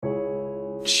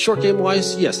Short game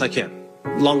wise, yes, I can.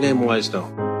 Long game wise, no.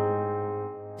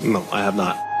 No, I have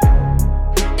not.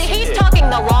 He's talking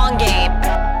the long game.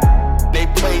 They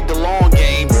played the long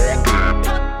game.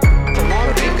 The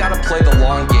long game gotta play the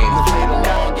long game.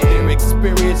 They're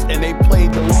experienced and they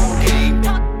played the long game.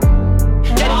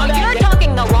 No, you're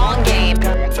talking the long game.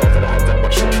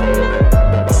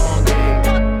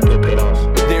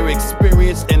 They're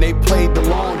experienced and they played the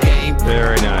long game.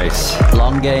 Very nice.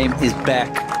 Long game is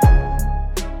back.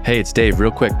 Hey, it's Dave.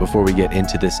 Real quick, before we get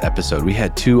into this episode, we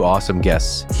had two awesome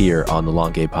guests here on the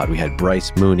Long Game Pod. We had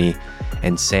Bryce Mooney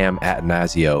and Sam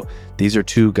Attanasio. These are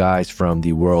two guys from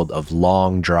the world of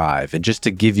long drive. And just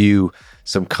to give you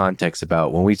some context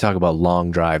about when we talk about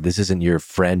long drive, this isn't your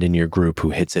friend in your group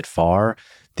who hits it far.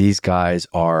 These guys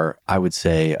are, I would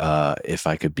say, if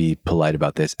I could be polite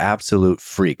about this, absolute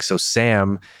freaks. So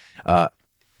Sam,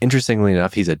 interestingly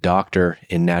enough, he's a doctor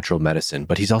in natural medicine,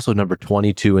 but he's also number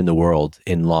 22 in the world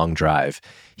in long drive.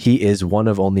 He is one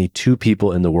of only two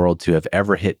people in the world to have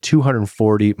ever hit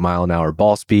 240 mile an hour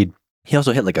ball speed. He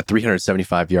also hit like a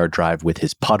 375-yard drive with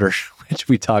his putter, which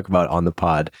we talk about on the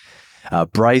pod.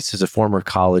 Bryce is a former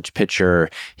college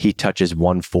pitcher. He touches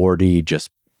 140,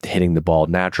 just hitting the ball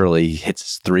naturally. He hits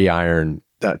his 3-iron,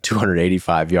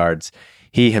 285 yards.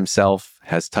 He himself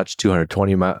has touched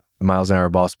 220 miles an hour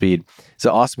ball speed. It's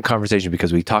an awesome conversation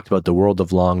because we talked about the world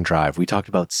of long drive. We talked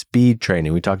about speed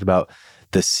training. We talked about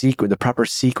the proper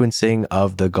sequencing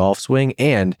of the golf swing.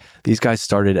 And these guys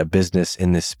started a business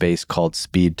in this space called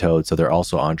Speed Toad. So they're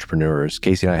also entrepreneurs.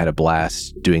 Casey and I had a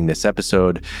blast doing this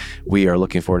episode. We are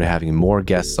looking forward to having more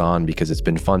guests on because it's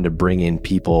been fun to bring in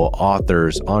people,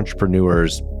 authors,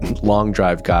 entrepreneurs, long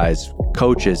drive guys,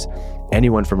 coaches,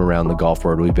 anyone from around the golf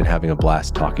world. We've been having a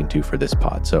blast talking to for this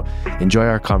pod. So enjoy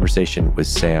our conversation with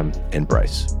Sam and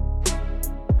Bryce.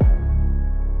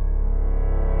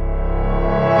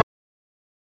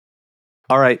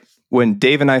 All right. When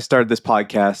Dave and I started this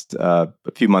podcast a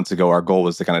few months ago, our goal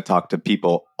was to kind of talk to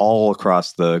people all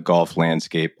across the golf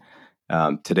landscape.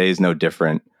 Today is no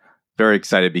different. Very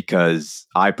excited because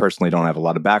I personally don't have a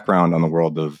lot of background on the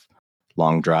world of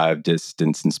long drive,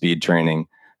 distance, and speed training,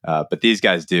 but these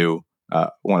guys do. I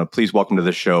want to please welcome to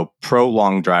the show pro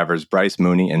long drivers Bryce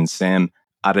Mooney and Sam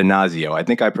Attanasio. I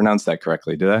think I pronounced that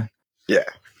correctly, did I? Yeah.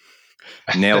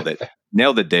 Nailed it.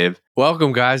 Nailed it, Dave.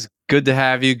 Welcome, guys. Good to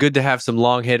have you. Good to have some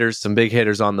long hitters, some big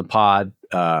hitters on the pod.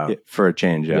 For a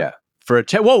change, yeah. For a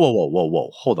change.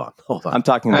 Whoa. Hold on. I'm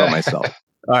talking about myself.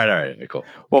 All right. Cool.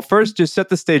 Well, first, just set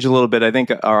the stage a little bit. I think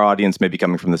our audience may be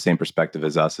coming from the same perspective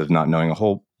as us of not knowing a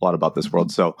whole lot about this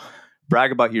world. So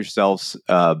brag about yourselves.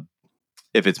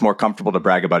 If it's more comfortable to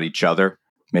brag about each other,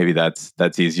 maybe that's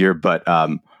easier. But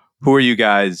who are you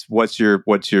guys? What's your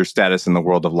status in the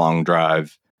world of long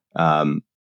drive? And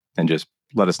just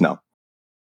let us know.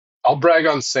 I'll brag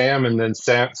on Sam, and then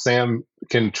Sam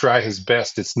can try his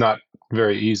best. It's not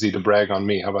very easy to brag on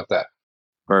me. How about that?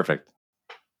 Perfect.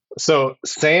 So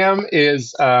Sam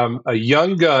is a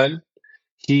young gun.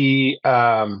 He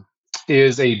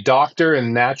is a doctor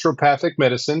in naturopathic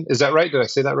medicine. Is that right? Did I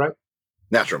say that right?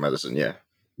 Natural medicine, yeah.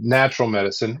 Natural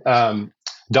medicine.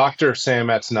 Dr. Sam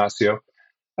Attanasio.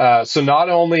 So not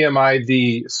only am I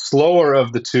the slower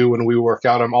of the two when we work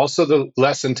out, I'm also the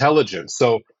less intelligent.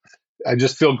 So I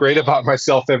just feel great about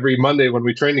myself every Monday when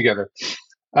we train together.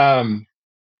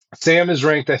 Sam is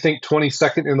ranked, I think,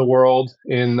 22nd in the world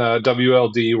in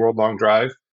WLD, World Long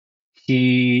Drive.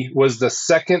 He was the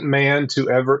second man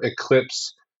to ever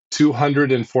eclipse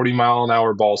 240 mile an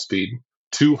hour ball speed.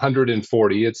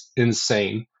 240. It's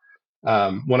insane.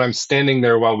 When I'm standing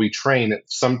there while we train,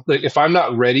 if I'm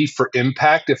not ready for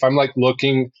impact, if I'm like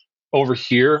looking over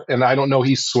here and I don't know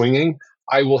he's swinging,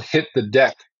 I will hit the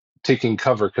deck taking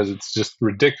cover because it's just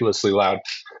ridiculously loud.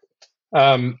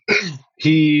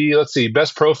 Let's see,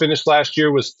 best pro finish last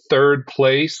year was 3rd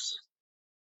place.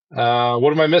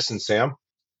 What am I missing, Sam?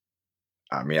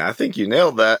 I mean, I think you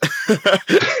nailed that.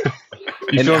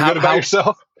 You feeling good about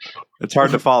yourself? It's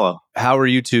hard to follow. How are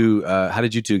you two? How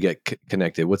did you two get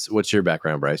connected? What's your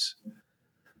background, Bryce?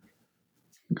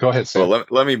 Go ahead, Sam. Well,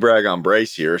 let me brag on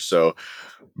Bryce here. So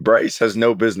Bryce has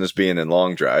no business being in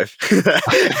long drive.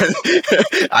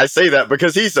 I say that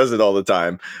because he says it all the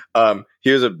time.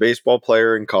 He was a baseball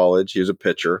player in college. He was a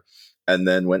pitcher, and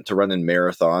then went to running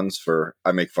marathons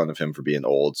I make fun of him for being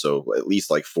old, so at least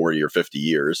like 40 or 50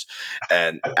 years.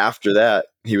 And after that,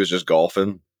 he was just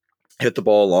golfing, hit the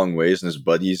ball a long ways, and his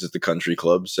buddies at the country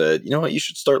club said, you know what, you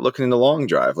should start looking into long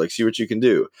drive, like see what you can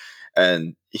do.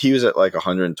 And he was at like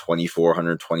 124,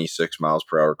 126 miles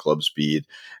per hour club speed.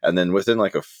 And then within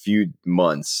like a few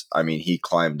months, I mean, he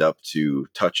climbed up to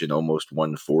touching almost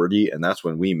 140. And that's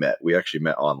when we met. We actually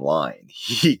met online.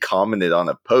 He commented on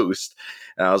a post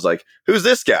and I was like, who's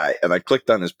this guy? And I clicked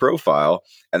on his profile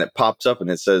and it pops up and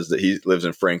it says that he lives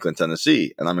in Franklin,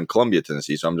 Tennessee. And I'm in Columbia,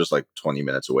 Tennessee. So I'm just like 20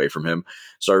 minutes away from him.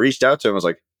 So I reached out to him. I was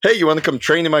like, hey, you want to come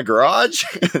train in my garage?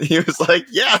 And he was like,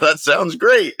 yeah, that sounds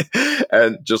great.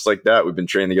 And just like that, we've been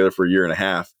training together for a year and a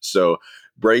half. So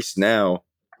Bryce now,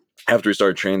 after we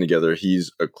started training together,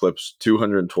 he's eclipsed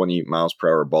 220 miles per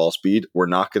hour ball speed. We're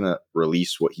not going to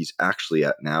release what he's actually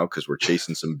at now because we're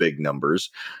chasing some big numbers.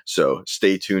 So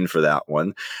stay tuned for that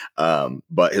one.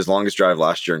 But his longest drive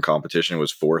last year in competition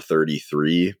was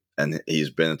 433. And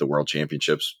he's been at the World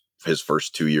Championships his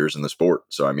first 2 years in the sport.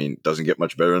 So, I mean, doesn't get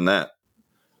much better than that.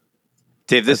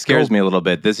 Dave, this scares me a little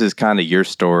bit. This is kind of your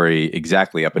story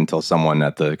exactly up until someone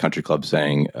at the country club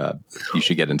saying you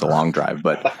should get into long drive.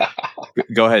 But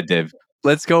go ahead, Dave.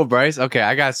 Let's go, Bryce. Okay,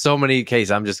 I got so many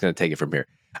cases. I'm just going to take it from here.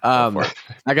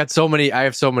 I got so many. I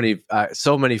have so many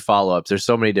follow-ups. There's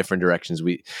so many different directions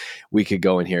we could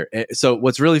go in here. So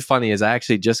what's really funny is I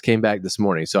actually just came back this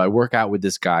morning. So I work out with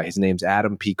this guy. His name's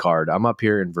Adam Picard. I'm up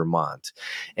here in Vermont,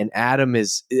 and Adam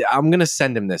is. I'm gonna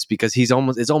send him this because it's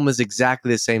almost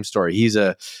exactly the same story. He was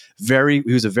a very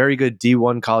good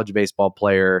D1 college baseball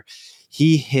player.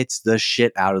 He hits the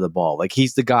shit out of the ball. Like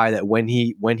he's the guy that when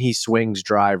he swings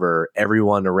driver,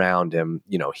 everyone around him,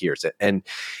 hears it. And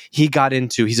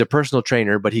he's a personal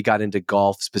trainer, but he got into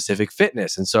golf specific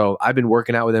fitness. And so I've been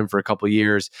working out with him for a couple of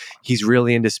years. He's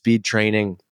really into speed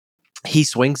training. He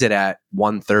swings it at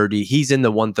 130. He's in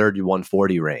the 130,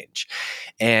 140 range.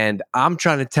 And I'm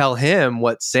trying to tell him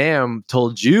what Sam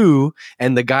told you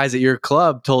and the guys at your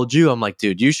club told you. I'm like,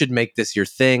 dude, you should make this your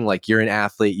thing. Like you're an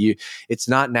athlete. It's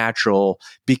not natural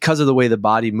because of the way the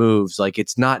body moves. Like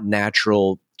it's not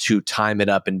natural to time it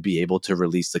up and be able to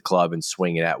release the club and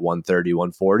swing it at 130,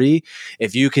 140.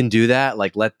 If you can do that,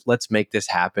 like let's make this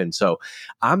happen. So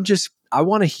I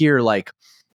want to hear like,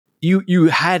 you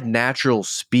had natural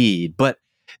speed, but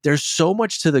there's so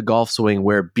much to the golf swing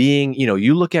where being,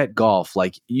 you look at golf,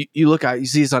 like you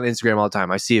see this on Instagram all the time.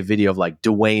 I see a video of like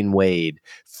Dwayne Wade,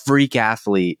 freak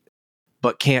athlete,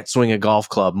 but can't swing a golf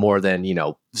club more than,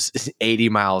 80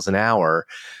 miles an hour.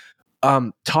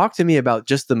 Talk to me about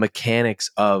just the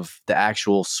mechanics of the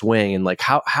actual swing and like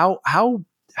how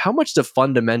much the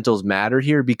fundamentals matter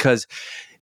here, because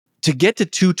to get to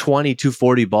 220,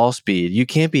 240 ball speed, you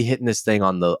can't be hitting this thing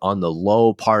on the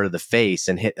low part of the face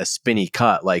and hit a spinny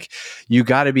cut. Like you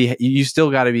still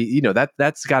got to be,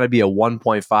 that's got to be a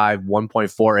 1.5,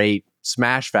 1.48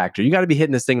 smash factor. You got to be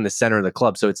hitting this thing in the center of the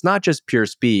club. So it's not just pure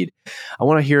speed. I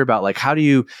want to hear about like, how do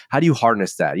you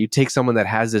harness that? You take someone that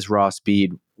has this raw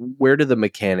speed. Where do the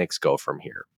mechanics go from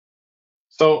here?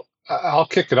 So I'll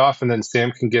kick it off and then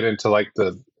Sam can get into like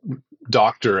the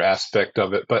doctor aspect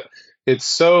of it. But it's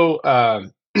so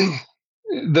the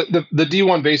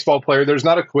D1 baseball player, there's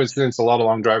not a coincidence. A lot of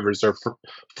long drivers are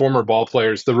former ball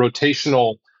players. The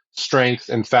rotational strength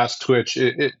and fast twitch,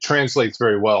 it translates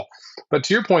very well. But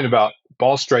to your point about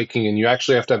ball striking, and you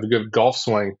actually have to have a good golf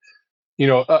swing,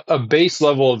 a base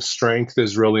level of strength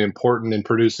is really important in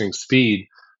producing speed.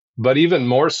 But even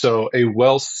more so, a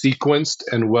well-sequenced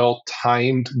and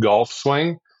well-timed golf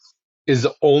swing is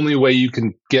the only way you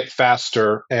can get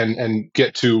faster and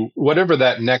get to whatever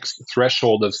that next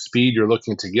threshold of speed you're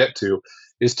looking to get to,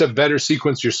 is to better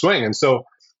sequence your swing. And so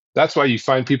that's why you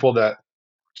find people that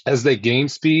as they gain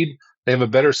speed, they have a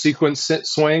better sequence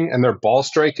swing and their ball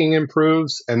striking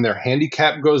improves and their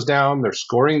handicap goes down, their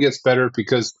scoring gets better,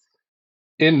 because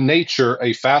in nature,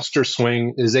 a faster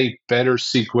swing is a better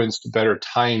sequenced, better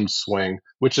timed swing,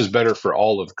 which is better for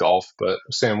all of golf. But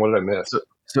Sam, what did I miss?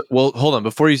 Well, hold on.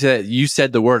 Before you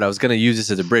said the word, I was going to use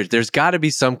this as a bridge. There's got to be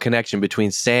some connection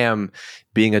between Sam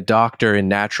being a doctor in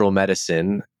natural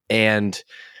medicine and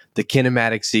the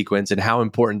kinematic sequence and how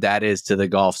important that is to the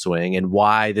golf swing, and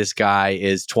why this guy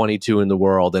is 22 in the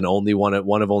world and only one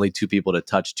of only two people to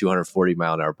touch 240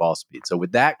 mile an hour ball speed. So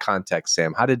with that context,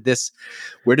 Sam,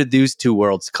 where did these two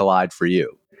worlds collide for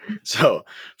you? So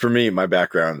for me, my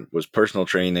background was personal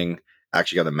training.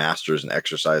 Actually got a master's in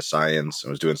exercise science. I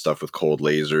was doing stuff with cold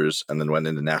lasers, and then went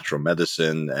into natural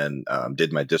medicine and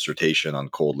did my dissertation on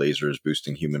cold lasers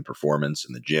boosting human performance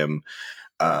in the gym.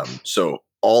 So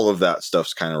all of that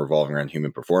stuff's kind of revolving around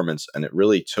human performance. And it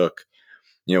really took,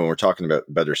 when we're talking about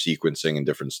better sequencing and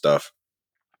different stuff,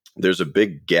 there's a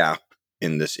big gap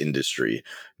in this industry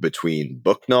between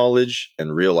book knowledge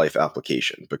and real life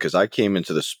application, because I came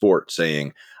into the sport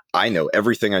saying, I know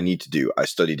everything I need to do. I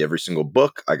studied every single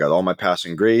book. I got all my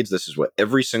passing grades. This is what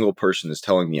every single person is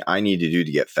telling me I need to do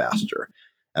to get faster.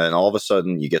 And then all of a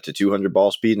sudden you get to 200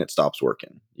 ball speed and it stops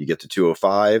working. You get to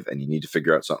 205 and you need to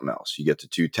figure out something else. You get to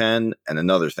 210 and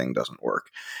another thing doesn't work.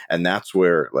 And that's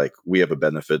where like we have a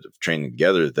benefit of training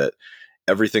together, that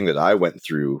everything that I went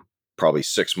through probably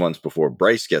 6 months before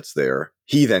Bryce gets there,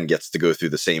 he then gets to go through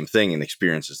the same thing and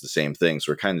experiences the same thing.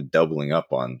 So we're kind of doubling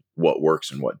up on what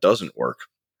works and what doesn't work.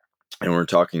 And we're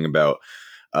talking about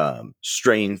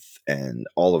strength and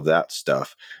all of that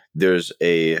stuff. There's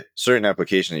a certain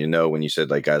application, when you said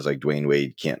like guys like Dwayne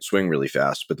Wade can't swing really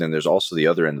fast, but then there's also the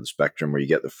other end of the spectrum where you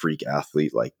get the freak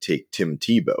athlete like take Tim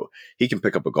Tebow. He can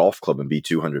pick up a golf club and be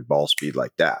 200 ball speed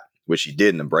like that, which he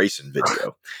did in the Bryson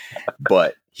video,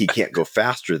 but he can't go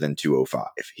faster than 205.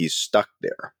 He's stuck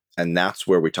there. And that's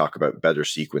where we talk about better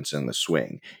sequence in the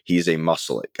swing. He's a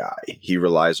muscle it guy. He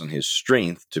relies on his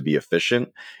strength to be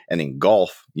efficient. And in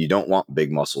golf, you don't want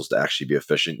big muscles to actually be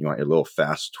efficient. You want your little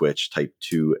fast twitch type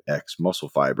 2X muscle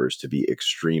fibers to be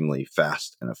extremely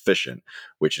fast and efficient,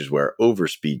 which is where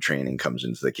overspeed training comes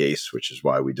into the case, which is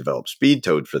why we developed Speed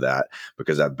Toad for that,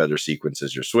 because that better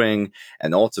sequences your swing.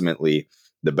 And ultimately,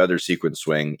 the better sequence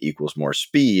swing equals more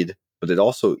speed, but it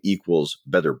also equals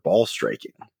better ball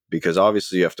striking. Because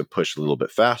obviously you have to push a little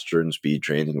bit faster in speed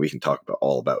training. We can talk about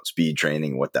all about speed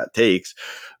training, what that takes.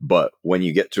 But when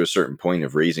you get to a certain point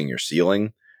of raising your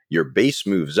ceiling, your base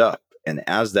moves up. And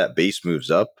as that base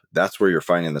moves up, that's where you're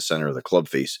finding the center of the club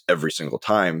face every single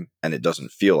time. And it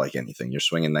doesn't feel like anything. You're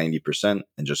swinging 90%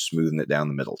 and just smoothing it down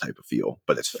the middle type of feel,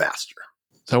 but it's faster.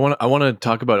 So I want to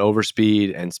talk about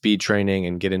overspeed and speed training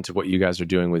and get into what you guys are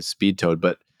doing with Speed Toad.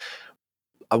 But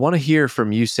I want to hear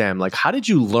from you, Sam. Like, how did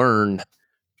you learn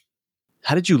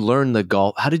the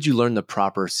golf? How did you learn the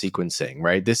proper sequencing,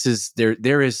 right?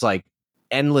 There is like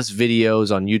endless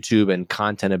videos on YouTube and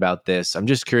content about this. I'm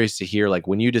just curious to hear, like,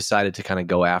 when you decided to kind of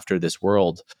go after this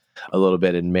world a little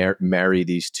bit and marry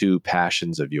these two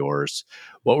passions of yours,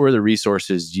 what were the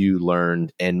resources you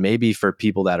learned? And maybe for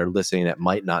people that are listening that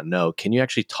might not know, can you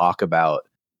actually talk about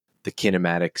the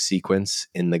kinematic sequence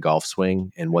in the golf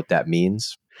swing and what that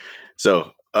means?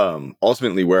 So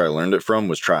ultimately where I learned it from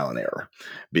was trial and error,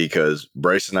 because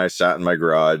Bryce and I sat in my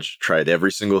garage, tried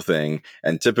every single thing.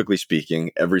 And typically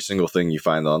speaking, every single thing you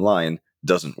find online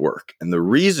doesn't work. And the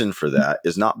reason for that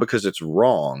is not because it's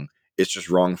wrong. It's just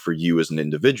wrong for you as an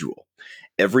individual.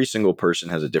 Every single person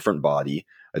has a different body,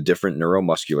 a different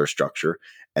neuromuscular structure,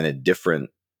 and a different,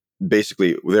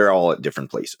 basically they're all at different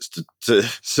places.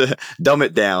 To dumb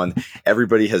it down,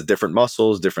 everybody has different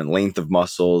muscles, different length of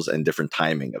muscles, and different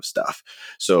timing of stuff.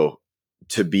 So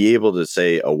to be able to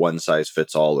say a one size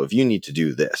fits all of you need to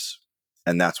do this,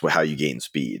 and that's how you gain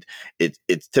speed,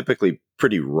 it's typically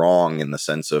pretty wrong in the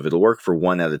sense of it'll work for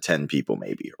 1 out of 10 people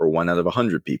maybe, or 1 out of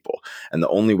 100 people. And the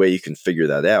only way you can figure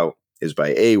that out is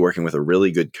by working with a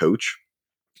really good coach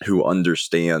who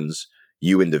understands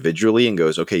you individually and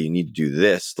goes, okay, you need to do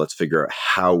this. Let's figure out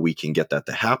how we can get that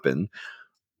to happen,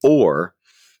 or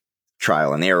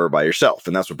trial and error by yourself.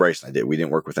 And that's what Bryce and I did. We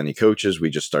didn't work with any coaches. We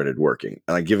just started working.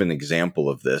 And I give an example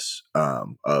of this,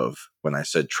 of when I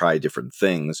said try different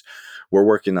things.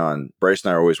 Bryce and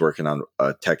I are always working on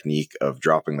a technique of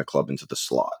dropping the club into the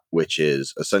slot, which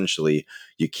is essentially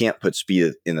you can't put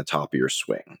speed in the top of your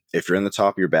swing. If you're in the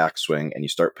top of your backswing and you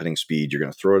start putting speed, you're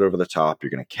going to throw it over the top. You're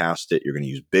going to cast it. You're going to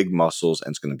use big muscles,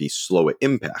 and it's going to be slow at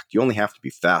impact. You only have to be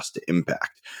fast to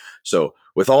impact. So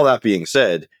with all that being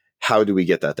said, how do we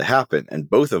get that to happen? And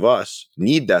both of us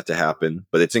need that to happen,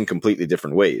 but it's in completely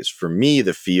different ways. For me,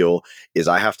 the feel is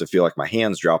I have to feel like my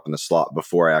hands drop in the slot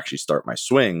before I actually start my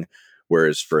swing.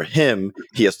 Whereas for him,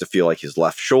 he has to feel like his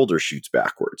left shoulder shoots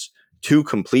backwards. Two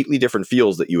completely different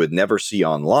feels that you would never see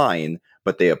online,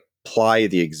 but they apply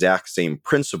the exact same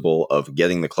principle of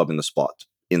getting the club in the spot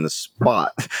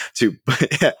to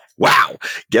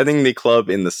getting the club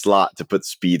in the slot to put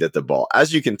speed at the ball.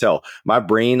 As you can tell, my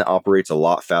brain operates a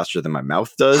lot faster than my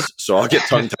mouth does, so I'll get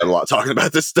tongue tied a lot talking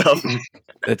about this stuff.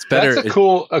 It's better. That's a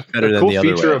cool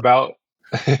feature about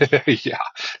yeah.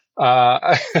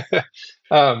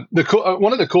 One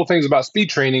of the cool things about speed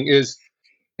training is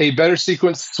a better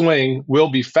sequence swing will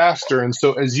be faster. And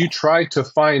so as you try to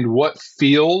find what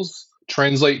feels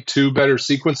translate to better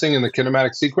sequencing in the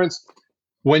kinematic sequence,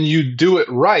 when you do it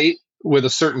right with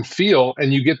a certain feel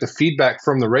and you get the feedback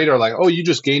from the radar, like, oh, you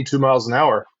just gained 2 miles an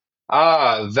hour.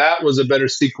 That was a better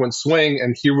sequence swing,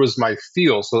 and here was my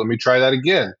feel. So let me try that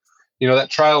again.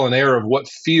 That trial and error of what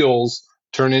feels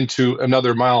turn into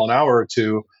another mile an hour or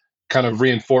two kind of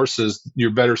reinforces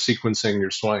your better sequencing your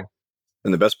swing.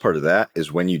 And the best part of that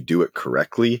is when you do it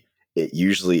correctly, it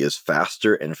usually is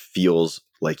faster and feels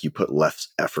like you put less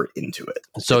effort into it.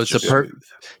 So it's a just smooth.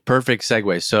 perfect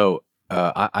segue. So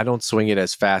I don't swing it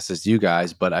as fast as you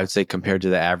guys, but I would say compared to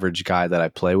the average guy that I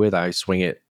play with, I swing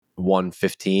it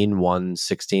 115,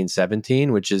 116,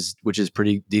 17, which is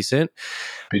pretty decent.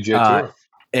 PGA Tour.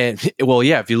 And well,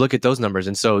 yeah, if you look at those numbers.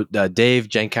 And so Dave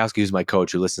Jankowski, who's my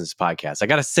coach who listens to this podcast, I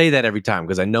got to say that every time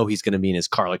because I know he's going to be in his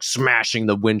car, like smashing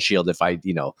the windshield if I,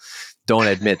 don't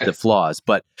admit the flaws.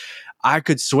 But I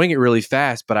could swing it really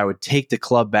fast, but I would take the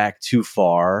club back too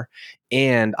far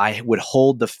and I would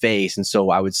hold the face. And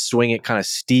so I would swing it kind of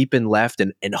steep and left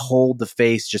and hold the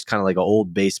face, just kind of like an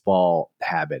old baseball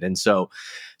habit. And so,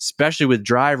 especially with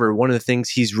driver, one of the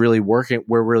things we're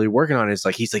really working on is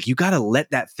he's like, you got to let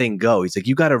that thing go. He's like,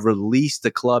 you got to release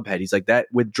the club head. He's like, that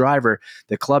with driver,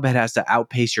 the club head has to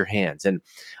outpace your hands. And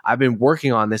I've been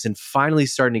working on this and finally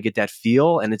starting to get that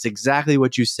feel. And it's exactly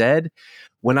what you said.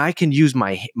 When I can use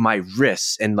my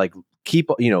wrists and keep,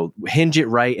 hinge it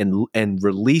right and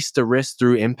release the wrist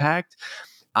through impact,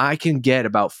 I can get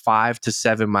about 5 to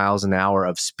 7 miles an hour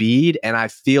of speed. And I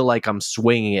feel like I'm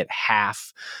swinging at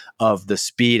half of the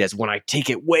speed as when I take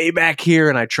it way back here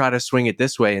and I try to swing it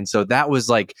this way. And so that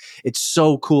was it's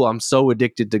so cool. I'm so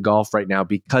addicted to golf right now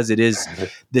because it is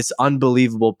this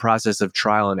unbelievable process of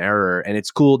trial and error. And it's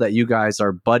cool that you guys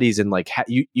are buddies and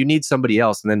you need somebody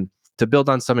else. And then to build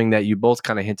on something that you both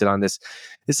kind of hinted on, this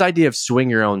idea of swing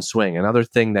your own swing. Another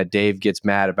thing that Dave gets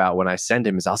mad about when I send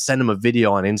him is I'll send him a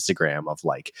video on Instagram of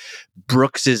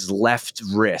Brooks's left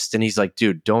wrist. And he's like,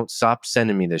 dude, don't stop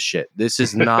sending me this shit. This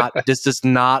does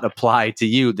not apply to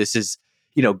you. This is,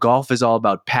 golf is all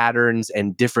about patterns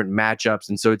and different matchups.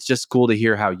 And so it's just cool to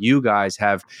hear how you guys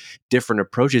have different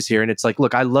approaches here. And it's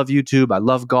look, I love YouTube. I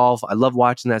love golf. I love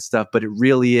watching that stuff. But it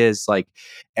really is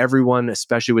everyone,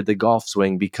 especially with the golf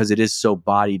swing, because it is so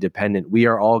body dependent. We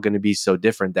are all going to be so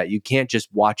different that you can't just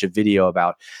watch a video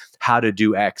about how to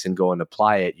do X and go and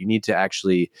apply it. You need to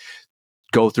actually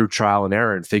go through trial and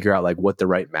error and figure out what the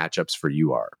right matchups for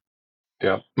you are.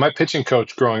 Yeah. My pitching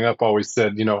coach growing up always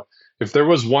said, if there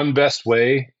was one best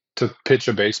way to pitch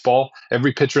a baseball,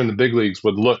 every pitcher in the big leagues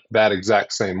would look that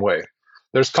exact same way.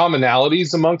 There's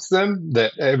commonalities amongst them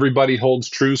that everybody holds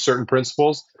true certain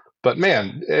principles, but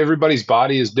man, everybody's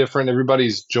body is different.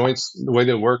 Everybody's joints, the way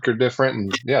they work are different.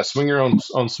 And yeah, swing your own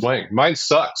swing. Mine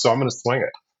sucks, so I'm going to swing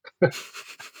it.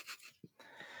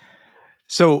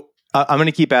 So I'm going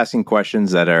to keep asking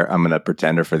questions that I'm going to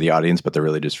pretend are for the audience, but they're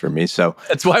really just for me. So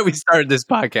that's why we started this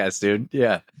podcast, dude.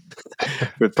 Yeah.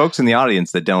 With folks in the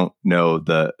audience that don't know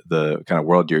the kind of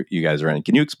world you guys are in,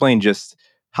 can you explain just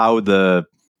how I don't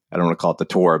want to call it the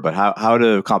tour, but how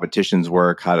do competitions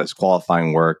work? How does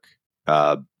qualifying work?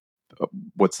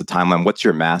 What's the timeline? What's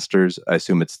your Masters? I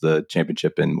assume it's the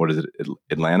championship in, what is it,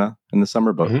 Atlanta in the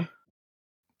summer, but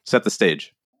set the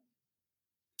stage.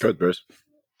 Good, Bruce.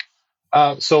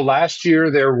 So last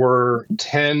year there were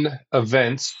 10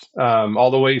 events, all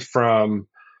the way from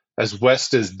as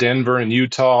west as Denver and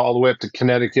Utah, all the way up to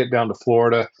Connecticut, down to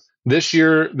Florida. This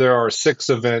year there are 6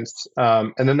 events,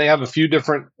 and then they have a few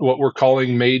different what we're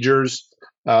calling majors.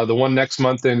 The one next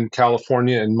month in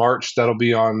California in March, that'll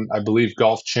be on, I believe,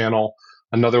 Golf Channel.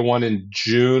 Another one in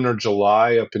June or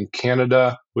July up in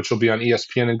Canada, which will be on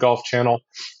ESPN and Golf Channel.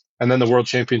 And then the World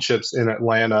Championships in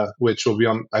Atlanta, which will be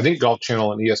on, I think, Golf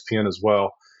Channel and ESPN as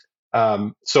well.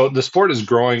 So the sport is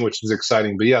growing, which is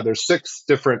exciting. But yeah, there's 6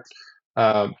 different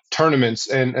tournaments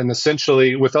and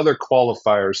essentially with other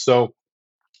qualifiers. So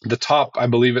the top, I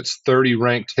believe it's 30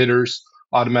 ranked hitters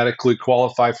automatically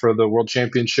qualify for the World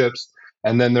Championships.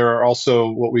 And then there are also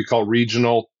what we call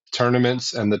regional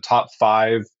tournaments, and the top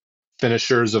 5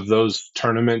 finishers of those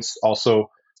tournaments also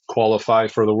qualify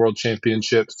for the World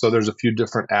Championships. So there's a few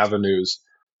different avenues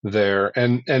there.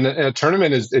 And a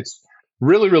tournament it's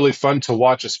really, really fun to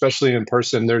watch, especially in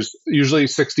person. There's usually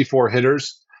 64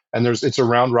 hitters, and it's a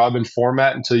round robin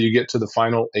format until you get to the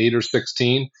final 8 or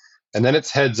 16. And then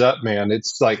it's heads up, man.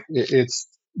 It's it's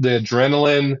the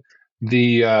adrenaline,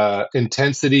 the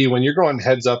intensity when you're going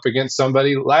heads up against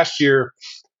somebody. Last year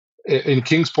in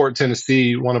Kingsport,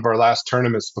 Tennessee, one of our last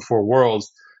tournaments before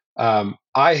Worlds,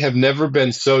 I have never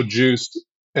been so juiced,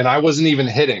 and I wasn't even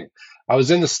hitting. I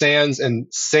was in the stands, and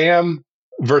Sam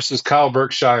versus Kyle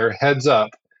Berkshire heads up,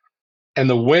 and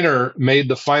the winner made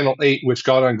the final 8, which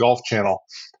got on Golf Channel.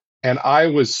 And I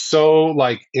was so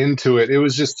into it. It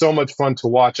was just so much fun to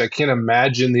watch. I can't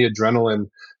imagine the adrenaline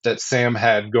that Sam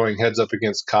had going heads up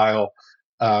against Kyle.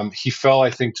 He fell,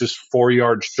 I think, just 4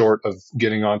 yards short of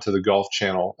getting onto the Golf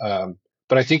Channel.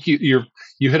 But I think you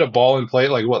hit a ball and play it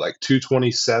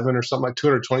 227 or something,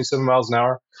 227 miles an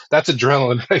hour. That's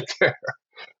adrenaline right there.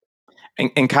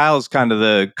 And Kyle's kind of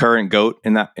the current GOAT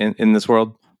in this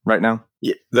world right now.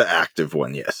 Yeah, the active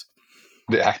one, yes.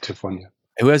 The active one.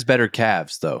 Who has better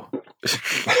calves, though?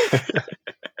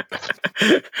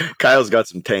 Kyle's got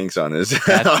some tanks on his.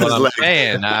 That's on what his I'm legs.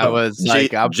 saying. I was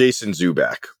like, Jason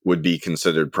Zuback would be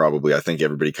considered probably. I think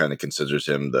everybody kind of considers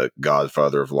him the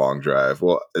godfather of long drive.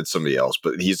 Well, it's somebody else,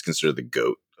 but he's considered the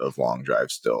GOAT of long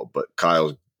drive still. But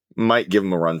Kyle might give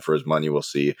him a run for his money. We'll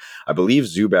see. I believe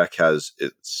Zuback has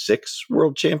 6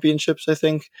 world championships, I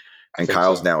think, and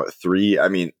Kyle's now at 3. I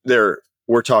mean,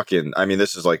 we're talking. I mean,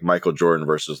 this is like Michael Jordan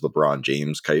versus LeBron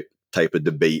James type of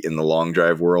debate in the long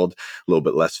drive world. A little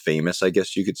bit less famous, I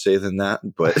guess you could say, than that.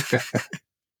 But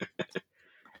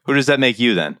who does that make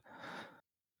you then?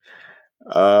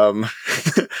 Can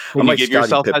you give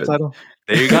yourself that title?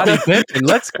 There you go. Pippen.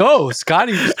 Let's go.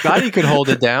 Scotty could hold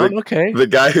it down. Okay. The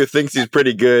guy who thinks he's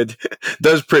pretty good,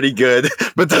 does pretty good,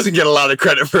 but doesn't get a lot of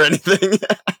credit for anything.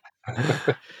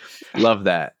 Love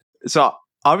that. So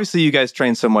obviously you guys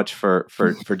train so much for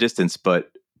distance, but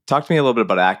talk to me a little bit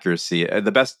about accuracy.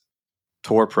 The best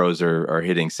tour pros are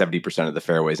hitting 70% of the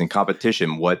fairways. In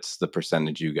competition, what's the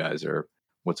percentage you guys are?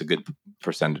 What's a good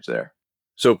percentage there?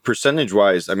 So percentage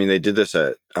wise, I mean, they did this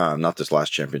at not this last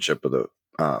championship, but the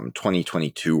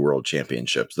 2022 World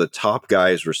Championships. The top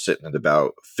guys were sitting at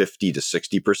about 50 to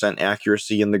 60%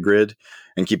 accuracy in the grid.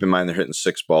 And keep in mind, they're hitting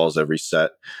 6 balls every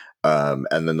set. And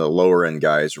then the lower end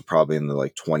guys were probably in the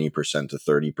like 20% to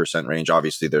 30% range.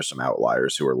 Obviously, there's some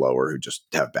outliers who are lower who just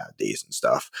have bad days and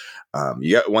stuff.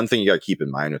 One thing you got to keep in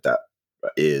mind with that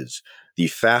is the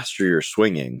faster you're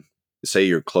swinging, say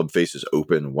your club face is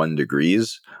open 1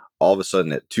 degrees, all of a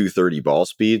sudden at 230 ball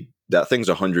speed, that thing's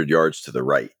 100 yards to the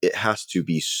right. It has to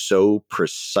be so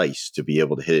precise to be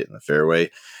able to hit it in the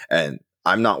fairway. And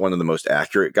I'm not one of the most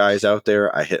accurate guys out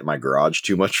there. I hit my garage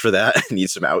too much for that. I need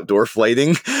some outdoor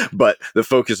flighting, but the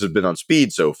focus has been on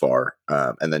speed so far,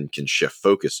 and then can shift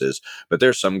focuses. But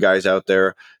there's some guys out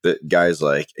there guys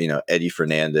like, Eddie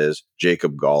Fernandez,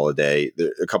 Jacob Galladay,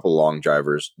 a couple long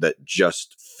drivers that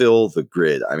just fill the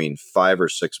grid. I mean, 5 or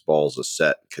 6 balls a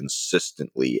set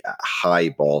consistently at high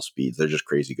ball speeds. They're just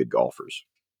crazy good golfers.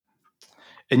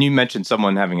 And you mentioned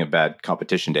someone having a bad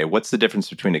competition day. What's the difference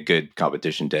between a good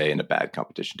competition day and a bad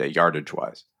competition day, yardage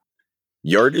wise?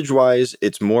 Yardage wise,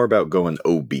 it's more about going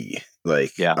OB.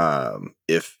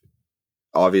 If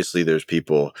obviously there's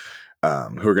people who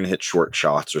are going to hit short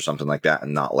shots or something like that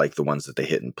and not like the ones that they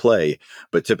hit in play.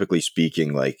 But typically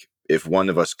speaking, like if one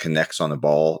of us connects on a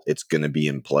ball, it's going to be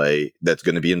in play. It's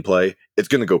going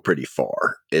to go pretty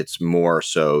far. It's more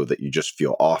so that you just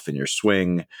feel off in your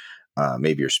swing.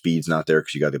 Maybe your speed's not there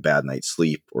because you got a bad night's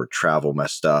sleep or travel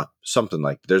messed up, something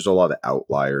like that. There's a lot of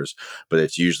outliers, but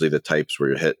it's usually the types where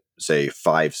you hit, say,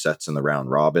 5 sets in the round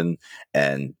robin,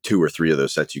 and 2 or 3 of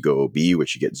those sets you go OB,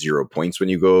 which you get 0 points when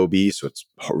you go OB. So it's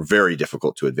very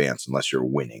difficult to advance unless you're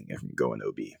winning if you go in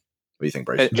OB. What do you think,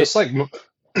 Bryce? Just like go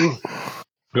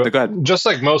ahead. Just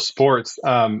like most sports,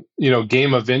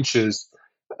 game of inches.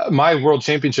 My world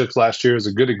championships last year is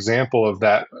a good example of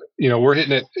that. We're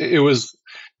hitting it. It was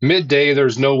midday.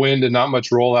 There's no wind and not much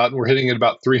rollout, and we're hitting it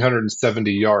about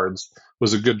 370 yards.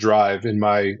 Was a good drive at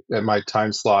my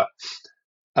time slot.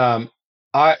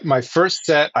 My first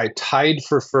set, I tied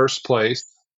for first place,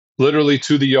 literally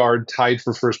to the yard, tied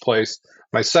for first place.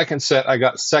 My second set, I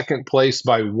got second place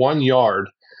by 1 yard,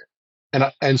 and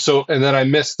then I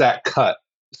missed that cut.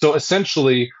 So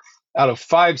essentially, out of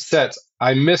 5 sets,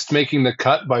 I missed making the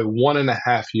cut by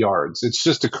 1.5 yards. It's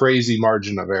just a crazy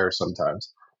margin of error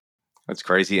sometimes. That's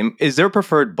crazy. And is there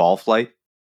preferred ball flight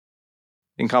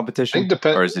in competition?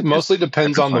 Mostly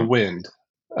depends on the wind.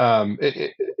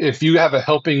 If you have a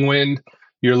helping wind,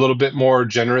 you're a little bit more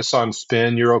generous on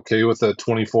spin. You're okay with a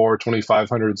 24 or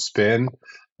 2,500 spin,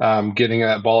 getting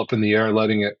that ball up in the air,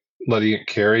 letting it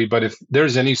carry. But if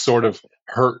there's any sort of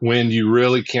hurt wind, you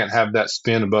really can't have that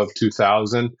spin above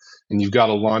 2,000, and you've got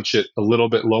to launch it a little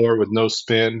bit lower with no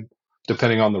spin,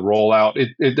 depending on the rollout.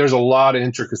 There's a lot of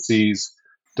intricacies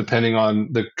depending on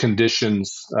the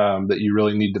conditions that you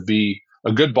really need to be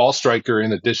a good ball striker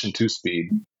in addition to speed.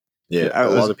 Yeah, a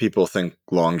lot of people think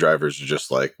long drivers are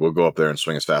just like, we'll go up there and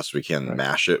swing as fast as we can and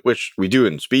mash it, which we do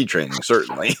in speed training,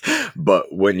 certainly. But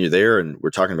when you're there and we're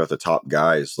talking about the top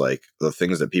guys, like the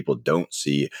things that people don't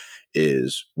see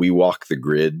is we walk the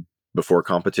grid before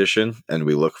competition and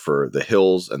we look for the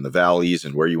hills and the valleys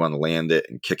and where you want to land it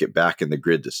and kick it back in the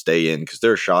grid to stay in, because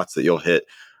there are shots that you'll hit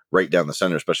right down the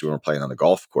center, especially when we're playing on a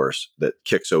golf course, that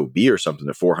kicks OB or something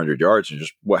at 400 yards. And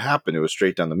just what happened, it was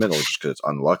straight down the middle just because it's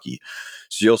unlucky.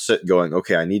 So you'll sit going,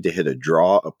 okay, I need to hit a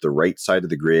draw up the right side of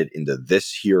the grid into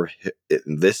this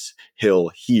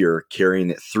hill here,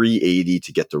 carrying it 380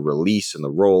 to get the release and the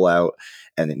rollout.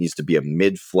 And it needs to be a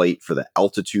mid-flight for the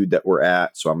altitude that we're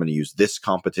at. So I'm going to use this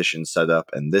competition setup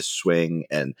and this swing.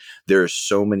 And there's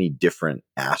so many different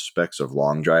aspects of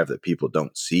long drive that people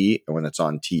don't see. And when it's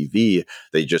on TV,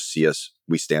 they just see us.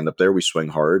 We stand up there, we swing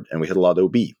hard, and we hit a lot of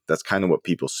OB. That's kind of what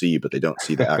people see, but they don't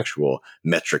see the actual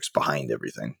metrics behind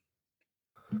everything.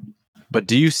 But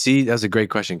do you see, that's a great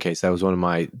question, Case. That was one of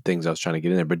my things I was trying to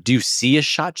get in there. But do you see a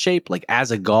shot shape? Like as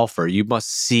a golfer, you must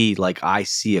see, like I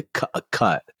see a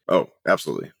cut. Oh,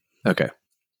 absolutely. Okay.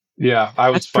 Yeah,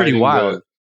 I was That's pretty wild.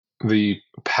 The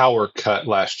power cut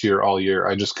last year, all year.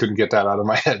 I just couldn't get that out of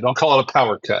my head. Don't call it a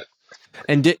power cut.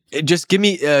 And just give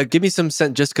me some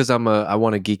sense, just because I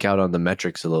want to geek out on the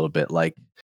metrics a little bit. Like,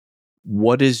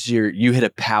 what is you hit a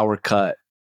power cut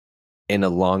in a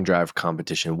long drive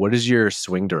competition? What does your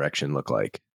swing direction look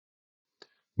like?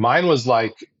 Mine was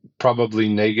like probably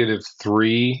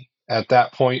 -3 at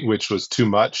that point, which was too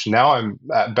much. Now I'm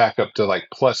back up to like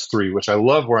 +3, which I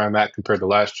love where I'm at compared to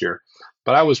last year.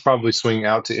 But I was probably swinging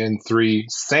out to in 3.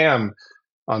 Sam,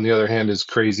 on the other hand, is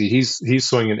crazy. He's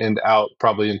swinging in to out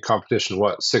probably in competition,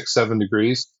 6-7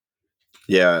 degrees?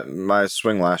 Yeah, my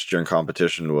swing last year in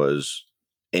competition was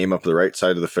aim up the right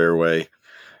side of the fairway,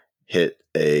 hit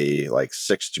a like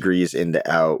 6 degrees into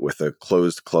out with a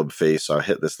closed club face. So I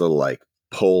hit this little like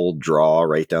pull draw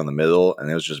right down the middle, and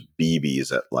it was just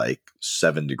BBs at like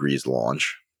 7 degrees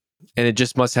launch. And it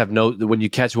just must have when you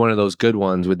catch one of those good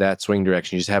ones with that swing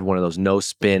direction, you just have one of those no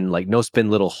spin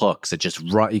little hooks that just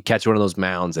run. You catch one of those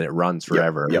mounds and it runs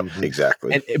forever. Yep,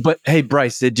 exactly. But hey,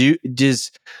 Bryce,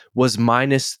 was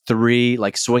 -3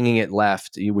 like swinging it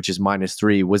left, which is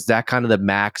 -3? Was that kind of the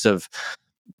max of?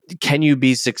 Can you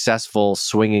be successful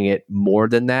swinging it more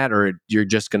than that, or you're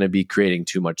just going to be creating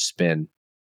too much spin?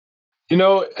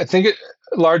 I think it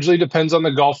largely depends on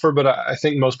the golfer, but I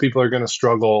think most people are going to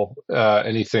struggle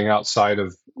anything outside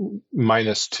of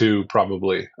 -2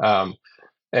 probably.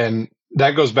 And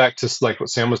that goes back to like what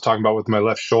Sam was talking about with my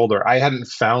left shoulder. I hadn't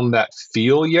found that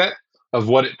feel yet of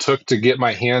what it took to get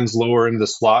my hands lower in the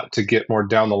slot to get more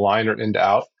down the line or into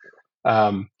out.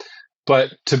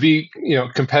 But to be,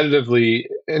 competitively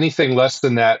anything less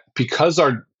than that, because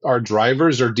our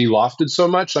drivers are de-lofted so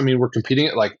much. I mean, we're competing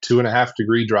at like 2.5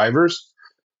 degree drivers.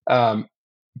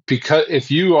 Because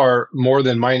if you are more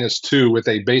than -2 with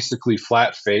a basically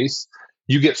flat face,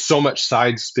 you get so much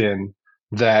side spin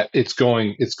that it's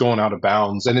going out of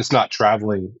bounds, and it's not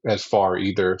traveling as far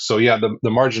either. So yeah, the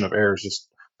margin of error is just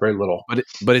very little.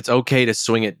 But it's okay to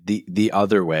swing it the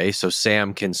other way. So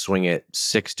Sam can swing it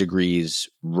 6 degrees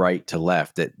right to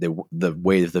left. That the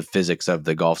way the physics of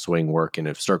the golf swing work in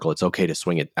a circle, it's okay to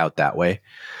swing it out that way.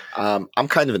 I'm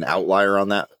kind of an outlier on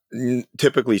that.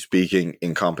 Typically speaking,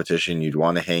 in competition, you'd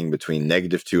want to hang between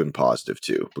 -2 and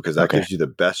 +2 because that gives you the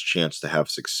best chance to have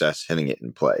success hitting it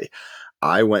in play.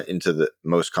 I went into the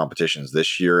most competitions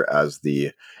this year as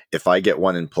if I get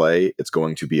one in play, it's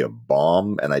going to be a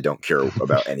bomb and I don't care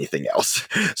about anything else.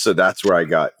 So that's where I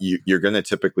got you're going to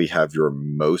typically have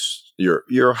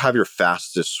you'll have your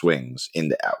fastest swings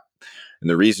into out. And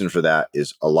the reason for that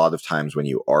is a lot of times when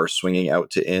you are swinging out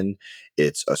to in,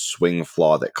 it's a swing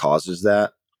flaw that causes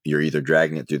that. You're either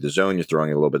dragging it through the zone, you're throwing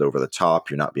it a little bit over the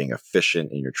top, you're not being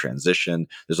efficient in your transition.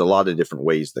 There's a lot of different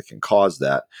ways that can cause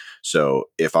that. So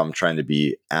if I'm trying to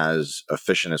be as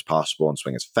efficient as possible and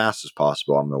swing as fast as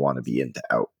possible, I'm going to want to be into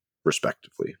out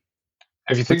respectively.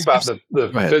 If you think about the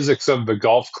physics of the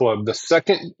golf club, the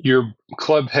second your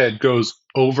club head goes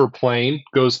over plane,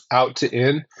 goes out to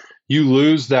in, you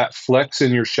lose that flex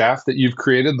in your shaft that you've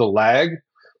created, the lag.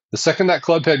 The second that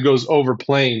club head goes over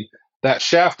plane, that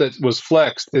shaft that was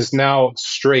flexed is now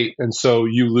straight, and so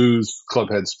you lose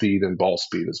club head speed and ball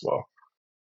speed as well.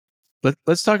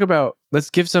 Let's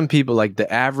give some people, like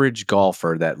the average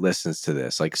golfer that listens to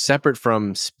this, like separate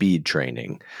from speed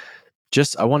training.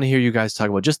 I want to hear you guys talk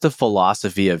about just the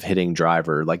philosophy of hitting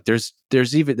driver. Like there's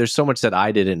so much that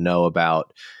I didn't know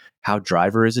about how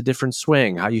driver is a different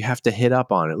swing, how you have to hit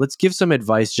up on it. Let's give some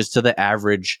advice just to the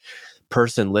average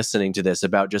person listening to this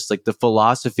about just like the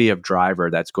philosophy of driver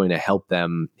that's going to help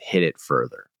them hit it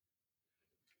further.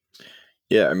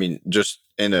 Yeah, I mean, just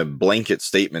in a blanket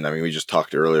statement, I mean, we just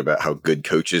talked earlier about how good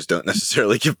coaches don't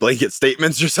necessarily give blanket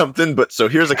statements or something, but so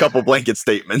here's a couple blanket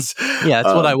statements. Yeah,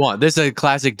 that's what I want. This is a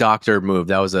classic doctor move.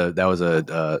 That was a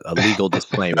legal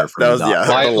disclaimer for that was,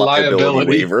 a liability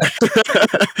waiver.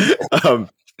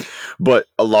 But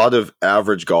a lot of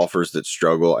average golfers that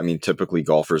struggle, I mean, typically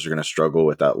golfers are going to struggle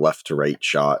with that left to right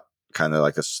shot, kind of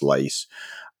like a slice.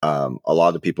 A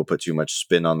lot of people put too much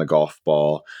spin on the golf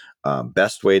ball.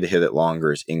 Best way to hit it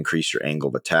longer is increase your angle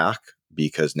of attack,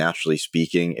 because naturally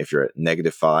speaking, if you're at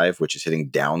 -5, which is hitting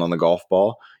down on the golf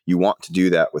ball, you want to do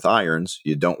that with irons.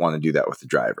 You don't want to do that with the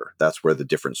driver. That's where the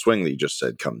different swing that you just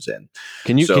said comes in.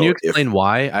 Can you explain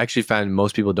why? I actually find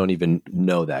most people don't even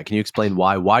know that. Can you explain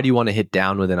why? Why do you want to hit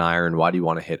down with an iron? Why do you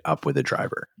want to hit up with a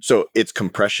driver? So it's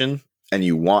compression, and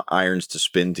you want irons to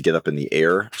spin to get up in the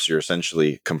air. So you're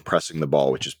essentially compressing the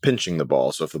ball, which is pinching the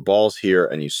ball. So if the ball's here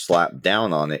and you slap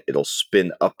down on it, it'll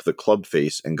spin up the club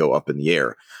face and go up in the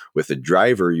air. With the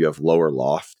driver, you have lower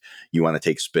loft. You want to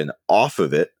take spin off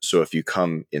of it. So if you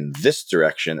come in this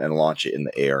direction and launch it in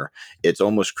the air, it's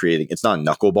almost creating, it's not a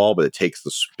knuckleball, but it takes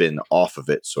the spin off of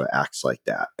it. So it acts like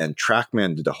that. And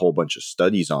TrackMan did a whole bunch of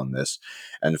studies on this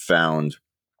and found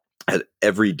at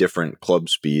every different club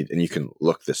speed, and you can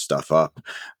look this stuff up,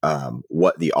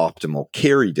 what the optimal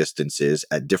carry distance is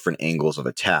at different angles of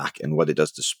attack and what it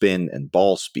does to spin and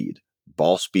ball speed.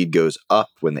 Ball speed goes up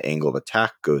when the angle of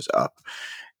attack goes up,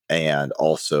 and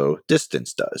also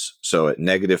distance does. So at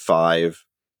 -5,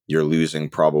 you're losing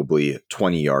probably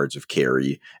 20 yards of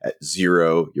carry. At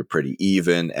 0, you're pretty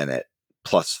even, and at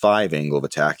 +5 angle of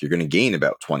attack, you're going to gain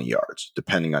about 20 yards,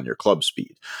 depending on your club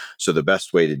speed. So the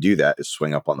best way to do that is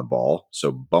swing up on the ball.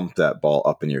 So bump that ball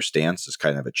up in your stance is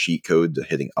kind of a cheat code to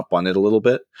hitting up on it a little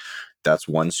bit. That's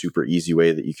one super easy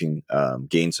way that you can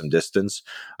gain some distance.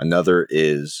 Another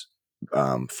is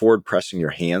forward pressing your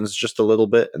hands just a little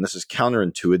bit. And this is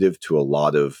counterintuitive to a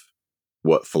lot of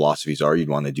what philosophies are. You'd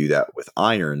want to do that with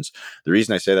irons. The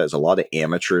reason I say that is a lot of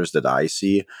amateurs that I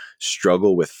see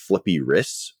struggle with flippy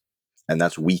wrists, and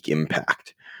that's weak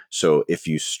impact. So if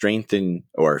you strengthen,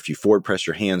 or if you forward press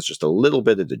your hands just a little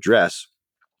bit at address,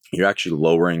 you're actually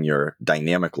lowering your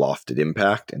dynamic lofted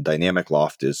impact. And dynamic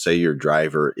loft is, say your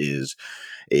driver is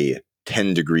a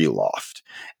 10-degree loft.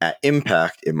 At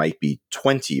impact, it might be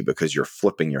 20 because you're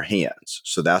flipping your hands.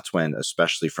 So that's when,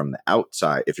 especially from the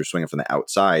outside, if you're swinging from the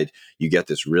outside, you get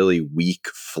this really weak,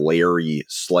 flary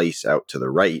slice out to the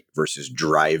right versus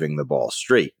driving the ball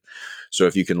straight. So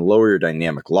if you can lower your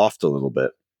dynamic loft a little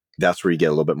bit, that's where you get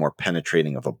a little bit more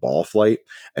penetrating of a ball flight.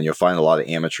 And you'll find a lot of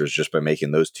amateurs, just by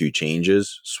making those two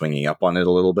changes, swinging up on it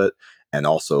a little bit and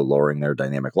also lowering their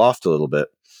dynamic loft a little bit,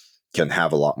 can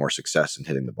have a lot more success in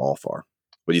hitting the ball far.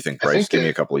 What do you think, Bryce? Give me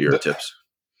a couple of your tips.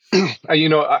 A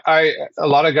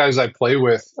lot of guys I play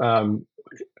with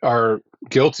are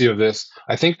guilty of this.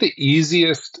 I think the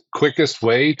easiest, quickest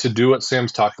way to do what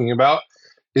Sam's talking about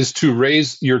is to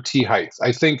raise your tee height.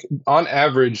 I think on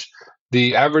average,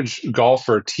 the average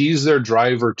golfer tees their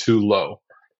driver too low.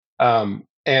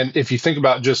 And if you think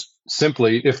about just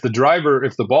simply, if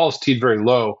the ball is teed very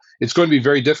low, it's going to be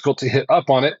very difficult to hit up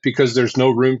on it because there's no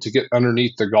room to get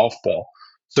underneath the golf ball.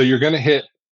 So you're going to hit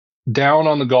down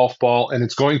on the golf ball, and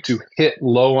it's going to hit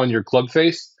low on your club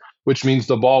face, which means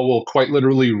the ball will quite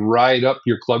literally ride up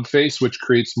your club face, which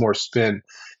creates more spin.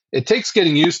 It takes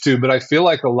getting used to, but I feel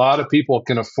like a lot of people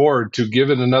can afford to give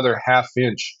it another half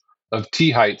inch of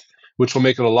tee height, which will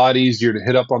make it a lot easier to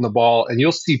hit up on the ball. And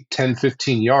you'll see 10,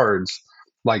 15 yards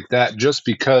like that just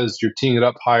because you're teeing it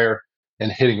up higher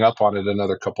and hitting up on it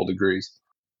another couple degrees.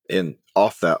 And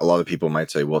off that, a lot of people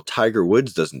might say, well, Tiger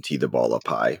Woods doesn't tee the ball up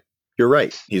high. You're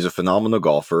right. He's a phenomenal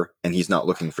golfer, and he's not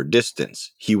looking for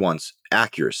distance. He wants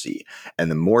accuracy. And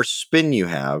the more spin you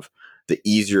have, the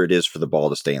easier it is for the ball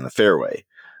to stay in the fairway.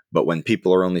 But when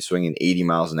people are only swinging 80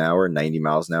 miles an hour, 90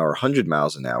 miles an hour, 100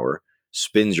 miles an hour,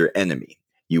 spin's your enemy.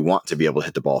 You want to be able to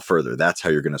hit the ball further. That's how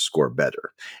you're going to score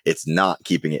better. It's not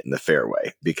keeping it in the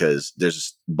fairway, because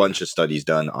there's a bunch of studies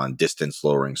done on distance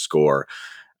lowering score.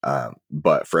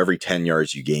 But for every 10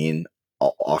 yards you gain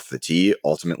off the tee,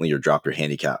 ultimately you drop your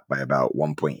handicap by about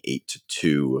 1.8 to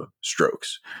 2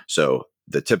 strokes. So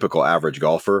the typical average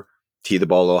golfer, tee the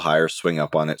ball a little higher, swing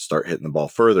up on it, start hitting the ball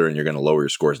further, and you're going to lower your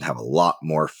scores and have a lot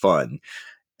more fun.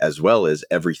 As well as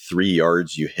every 3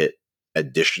 yards you hit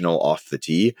additional off the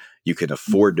tee, you can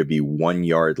afford to be 1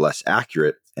 yard less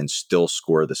accurate and still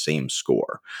score the same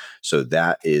score. So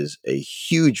that is a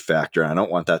huge factor. And I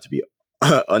don't want that to be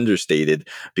understated,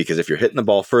 because if you're hitting the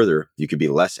ball further, you could be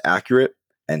less accurate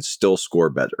and still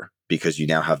score better because you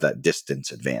now have that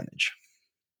distance advantage.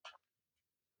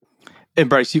 And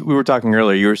Bryce, we were talking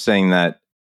earlier, you were saying that,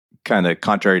 kind of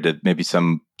contrary to maybe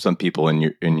some people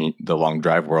in the long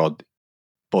drive world,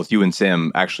 both you and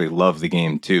Sam actually love the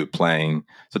game too, playing.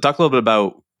 So talk a little bit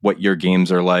about what your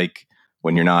games are like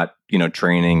when you're not,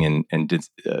 training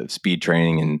and speed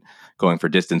training and going for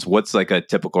distance. What's like a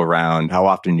typical round? How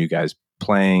often are you guys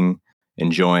playing,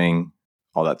 enjoying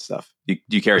all that stuff? Do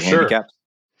you carry handicaps?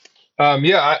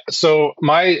 So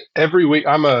every week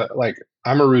I'm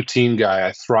I'm a routine guy.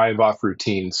 I thrive off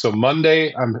routine. So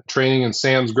Monday, I'm training in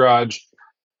Sam's garage.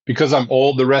 Because I'm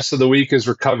old, the rest of the week is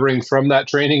recovering from that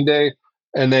training day.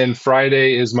 And then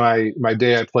Friday is my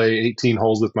day I play 18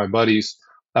 holes with my buddies.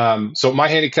 So my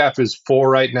handicap is 4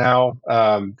 right now.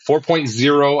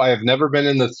 4.0. I have never been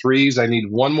in the threes. I need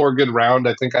one more good round.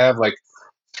 I think I have like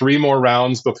 3 more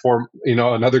rounds before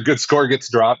another good score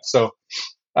gets dropped. So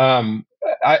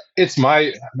it's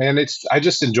my man. I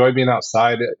just enjoy being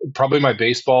outside. Probably my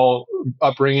baseball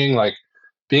upbringing, like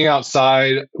being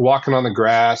outside, walking on the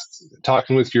grass,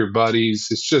 talking with your buddies.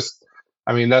 It's just,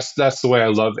 I mean, that's the way I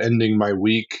love ending my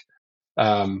week.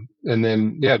 And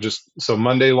then yeah, just so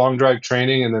Monday long drive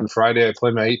training, and then Friday I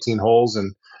play my 18 holes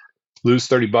and lose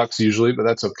 $30 usually, but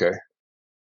that's okay.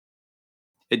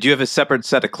 Do you have a separate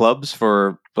set of clubs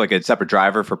for like a separate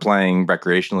driver for playing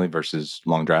recreationally versus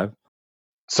long drive?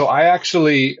 So I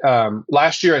actually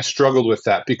last year I struggled with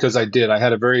that because I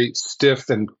had a very stiff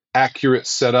and accurate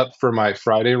setup for my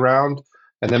Friday round,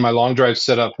 and then my long drive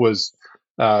setup was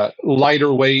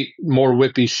lighter weight, more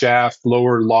whippy shaft,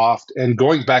 lower loft, and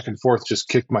going back and forth just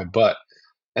kicked my butt.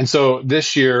 And so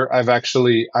this year I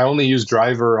only use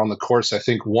driver on the course, I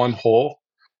think 1 hole,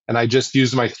 and I just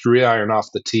use my 3-iron off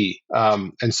the tee.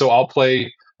 And so I'll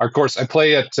play our course. I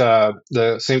play at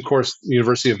the same course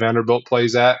University of Vanderbilt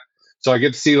plays at. So I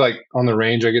get to see, like, on the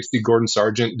range, I get to see Gordon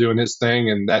Sargent doing his thing,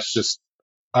 and that's just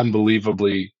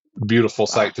unbelievably beautiful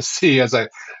sight to see as I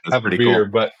have a beer.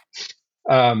 Cool. But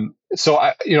so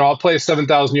I'll play a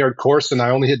 7,000 yard course, and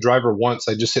I only hit driver once.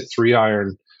 I just hit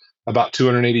 3-iron about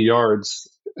 280 yards,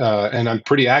 and I'm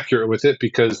pretty accurate with it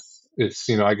because it's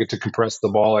I get to compress the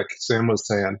ball, like Sam was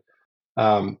saying.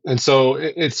 And so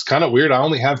it's kind of weird. I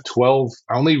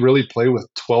only really play with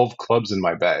 12 clubs in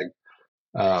my bag,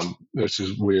 which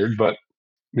is weird, but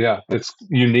yeah, it's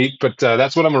unique. But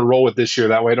that's what I'm going to roll with this year.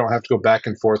 That way I don't have to go back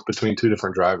and forth between 2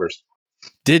 different drivers.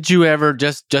 Did you ever,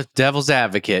 just devil's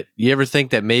advocate, you ever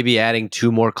think that maybe adding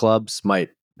 2 more clubs might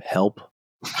help?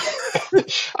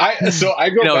 I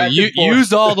go back and forth.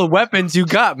 Use all the weapons you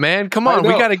got, man. Come on, we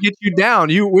got to get you down.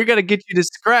 We got to get you to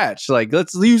scratch. Like,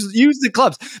 let's use the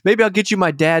clubs. Maybe I'll get you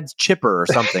my dad's chipper or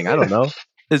something. I don't know.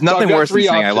 There's nothing worse than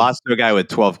saying I lost to a guy with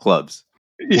 12 clubs.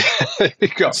 Yeah, there you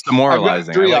go. It's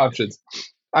demoralizing. I've got 3 options.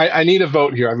 I need a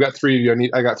vote here. I've got 3 of you.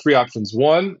 I got 3 options.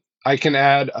 1, I can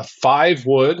add a 5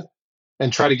 wood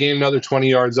and try to gain another 20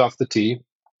 yards off the tee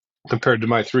compared to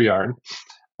my 3-iron.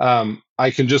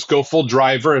 I can just go full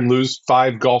driver and lose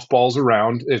 5 golf balls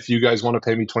around if you guys want to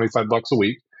pay me $25 a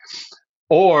week.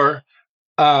 Or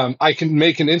I can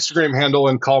make an Instagram handle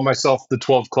and call myself the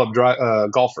 12 club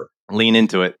golfer. Lean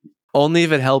into it. Only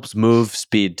if it helps move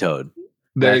Speed Toad.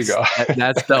 There you go.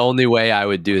 That's the only way I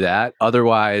would do that.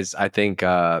 Otherwise, I think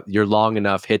you're long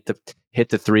enough. Hit the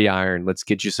 3-iron. Let's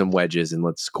get you some wedges and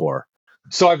let's score.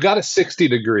 So I've got a 60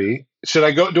 degree. Do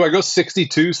I go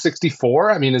 62,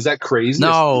 64? I mean, is that crazy?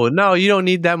 No, you don't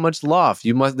need that much loft.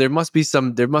 There must be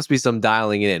some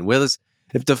dialing it in. Willis,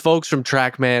 if the folks from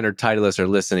TrackMan or Titleist are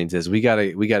listening to this, we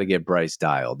gotta get Bryce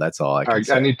dialed. That's all I can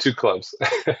say. I need 2 clubs.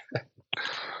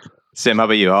 Sam, how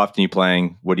about you? How often are you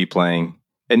playing? What are you playing?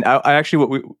 And I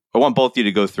want both of you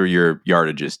to go through your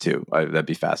yardages too. That'd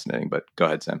be fascinating. But go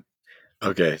ahead, Sam.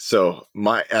 Okay, so we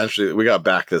got to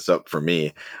back this up for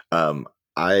me.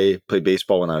 I played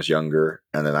baseball when I was younger,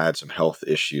 and then I had some health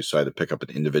issues, so I had to pick up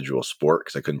an individual sport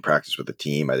because I couldn't practice with a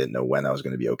team. I didn't know when I was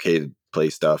going to be okay to play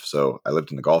stuff, so I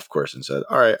lived in the golf course and said,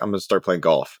 all right, I'm going to start playing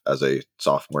golf as a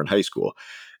sophomore in high school.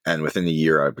 And within a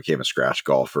year, I became a scratch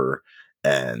golfer,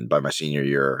 and by my senior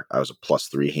year, I was a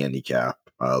 +3 handicap.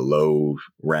 Low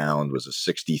round was a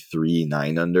 63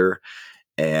 9 under.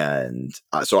 And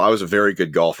so I was a very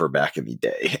good golfer back in the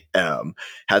day.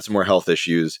 Had some more health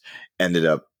issues, ended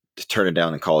up turning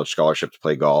down a college scholarship to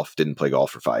play golf, didn't play golf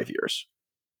for 5 years.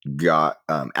 Got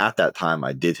at that time,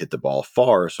 I did hit the ball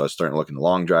far, so I was starting to look in the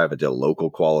long drive. I did a local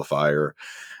qualifier.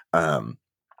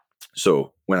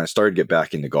 So when I started to get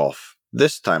back into golf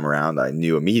this time around, I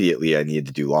knew immediately I needed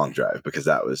to do long drive because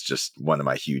that was just one of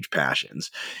my huge passions.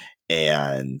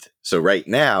 And so right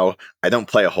now, I don't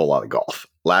play a whole lot of golf.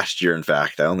 Last year, in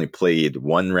fact, I only played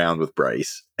 1 round with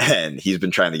Bryce, and he's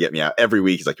been trying to get me out every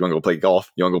week. He's like, you want to go play golf?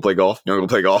 You want to go play golf? You want to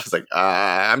go play golf? It's like,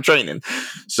 I'm training.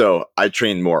 So I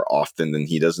train more often than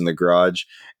he does in the garage.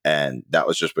 And that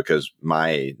was just because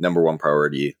my number 1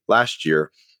 priority last year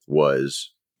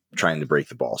was trying to break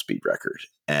the ball speed record.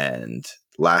 And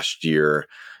last year,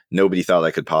 nobody thought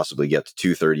I could possibly get to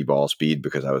 230 ball speed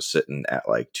because I was sitting at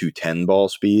like 210 ball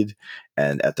speed.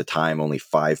 And at the time, only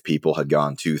 5 people had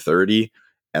gone 230.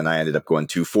 And I ended up going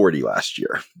 240 last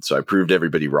year. So I proved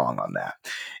everybody wrong on that.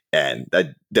 And I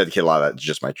dedicate a lot of that to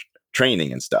just my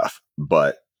training and stuff.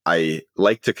 but I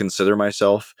like to consider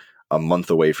myself a month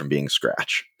away from being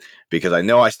scratch because I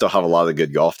know I still have a lot of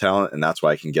good golf talent, and that's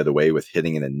why I can get away with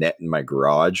hitting in a net in my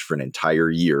garage for an entire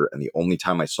year. And the only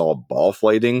time I saw ball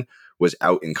flighting was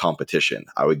out in competition.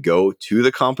 I would go to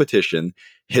the competition,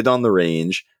 hit on the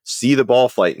range, see the ball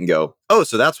flight and go, oh,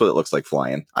 so that's what it looks like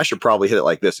flying. I should probably hit it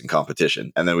like this in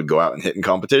competition. And then would go out and hit in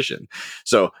competition.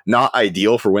 So not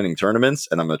ideal for winning tournaments.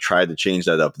 And I'm going to try to change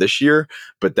that up this year.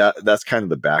 But that's kind of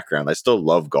the background. I still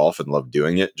love golf and love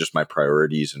doing it. Just my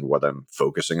priorities and what I'm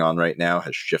focusing on right now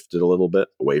has shifted a little bit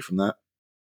away from that.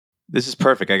 This is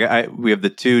perfect. We have the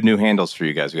two new handles for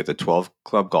you guys. We have the 12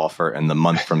 Club Golfer and the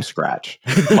Month from Scratch.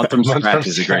 Month from Scratch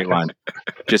is a great line.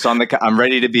 Just I'm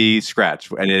ready to be Scratch.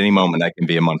 At any moment, I can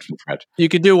be a Month from Scratch. You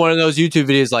could do one of those YouTube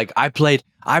videos like, I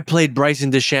played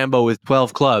Bryson DeChambeau with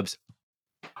 12 clubs.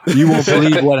 You won't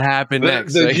believe what happened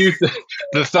next.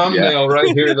 The thumbnail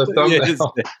right here, the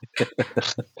thumbnail.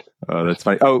 Oh, that's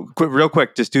funny. Oh, real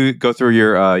quick, just go through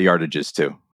your yardages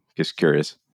too. Just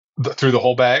curious. Through the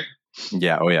whole bag?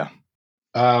 Yeah. Oh, yeah.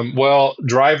 Well,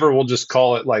 driver, we'll just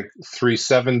call it like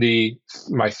 370.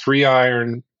 My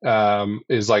 3-iron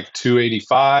is like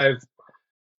 285.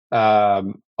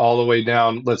 All the way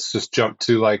down, let's just jump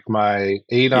to like my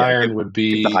 8-iron would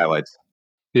be the highlights.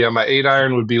 Yeah, my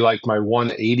 8-iron would be like my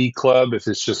 180 club if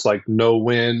it's just like no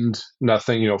wind,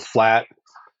 nothing, flat.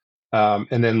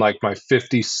 And then like my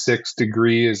 56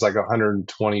 degree is like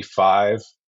 125.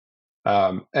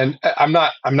 And I'm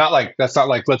not like, that's not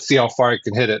like, let's see how far I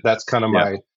can hit it. That's kind of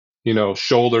my,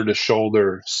 shoulder to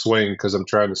shoulder swing because I'm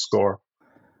trying to score.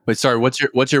 Wait, sorry, what's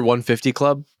your 150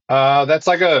 club? That's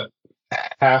like a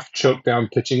half choke down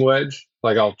pitching wedge.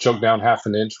 Like I'll choke down half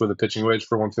an inch with a pitching wedge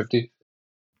for 150.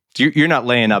 So you're not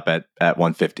laying up at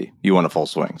 150. You want a full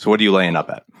swing. So what are you laying up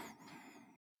at?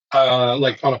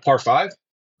 Like on a par 5?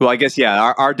 Well, I guess,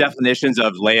 yeah, our definitions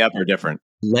of layup are different.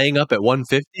 Laying up at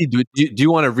 150? Do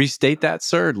you want to restate that,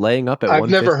 sir? Laying up at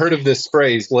 150? I've never heard of this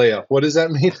phrase, layup. What does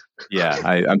that mean? Yeah,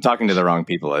 I'm talking to the wrong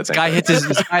people. I think.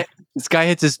 This guy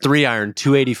hits his 3-iron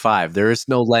 285. There is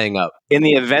no laying up. In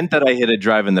the event that I hit a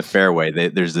drive in the fairway,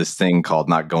 there's this thing called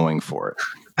not going for it.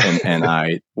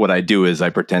 And what I do is I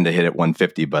pretend to hit it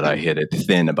 150, but I hit it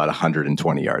thin about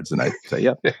 120 yards. And I say,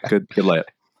 yeah, good layup.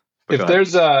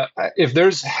 If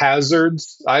there's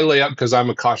hazards, I lay up because I'm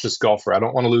a cautious golfer. I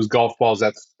don't want to lose golf balls.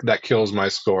 That kills my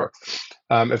score.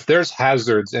 If there's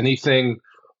hazards, anything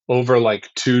over like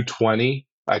 220,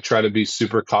 I try to be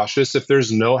super cautious. If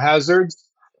there's no hazards,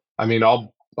 I mean,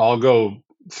 I'll go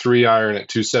 3-iron at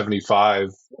 275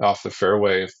 off the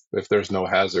fairway if there's no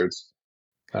hazards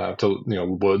to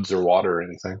woods or water or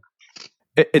anything.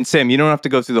 And Sam, you don't have to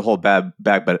go through the whole bag,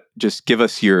 but just give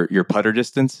us your putter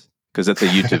distance. Because that's a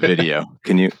YouTube video.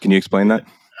 Can you explain that?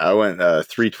 I went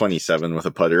 327 with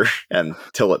a putter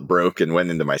until it broke and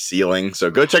went into my ceiling. So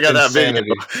go check out that video,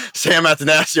 Sam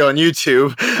Attanasio on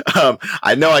YouTube.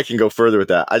 I know I can go further with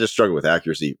that. I just struggle with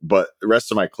accuracy. But the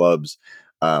rest of my clubs,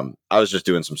 I was just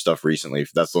doing some stuff recently.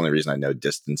 That's the only reason I know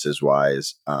distances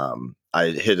wise. I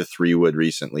hit a 3-wood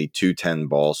recently, 210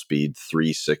 ball speed,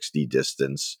 360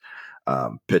 distance.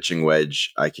 Pitching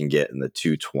wedge, I can get in the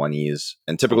 220s.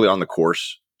 And typically on the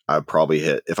course, I'll probably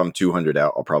hit, if I'm 200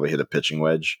 out, I'll probably hit a pitching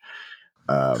wedge.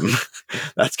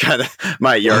 That's kind of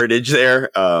my yardage there.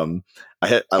 What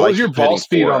was your ball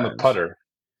speed on the putter?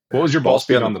 What was your ball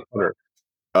speed on the putter?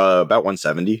 About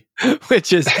 170.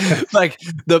 Which is like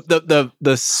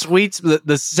the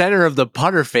center of the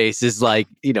putter face is like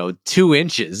 2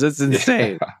 inches. That's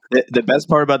insane. The best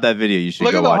part about that video, you should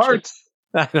look go at the watch hearts.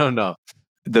 it. I don't know.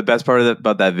 The best part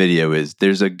about that video is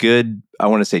there's a good, I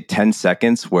want to say 10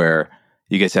 seconds where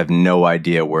you guys have no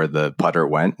idea where the putter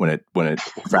went when it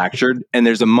fractured. And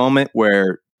there's a moment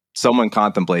where someone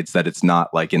contemplates that it's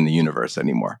not like in the universe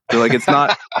anymore. They're like, it's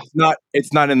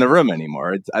not in the room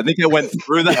anymore. I think it went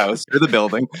through the house, through the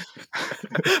building.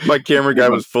 My camera guy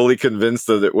was fully convinced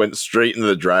that it went straight into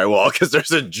the drywall because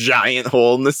there's a giant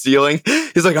hole in the ceiling.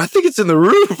 He's like, I think it's in the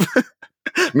roof.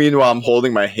 Meanwhile, I'm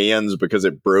holding my hands because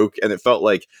it broke, and it felt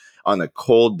like on a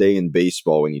cold day in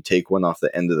baseball when you take one off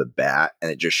the end of the bat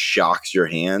and it just shocks your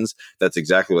hands. That's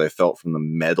exactly what I felt from the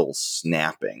metal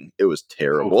snapping. It was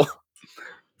terrible.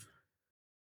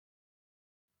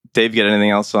 Dave, you got anything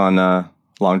else on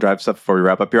long drive stuff before we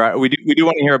wrap up here? We do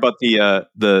want to hear about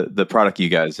the product you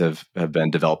guys have been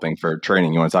developing for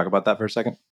training. You want to talk about that for a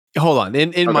second? Hold on.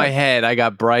 In my head, I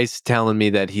got Bryce telling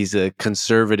me that he's a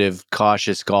conservative,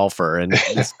 cautious golfer, and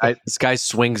this guy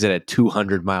swings it at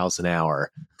 200 miles an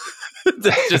hour.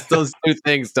 Just those two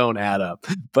things don't add up.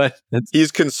 But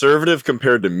He's conservative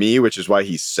compared to me, which is why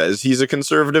he says he's a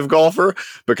conservative golfer,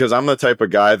 because I'm the type of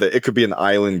guy that it could be an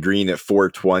island green at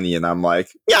 420 and I'm like,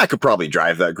 yeah, I could probably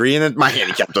drive that green and my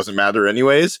handicap doesn't matter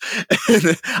anyways.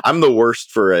 I'm the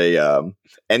worst for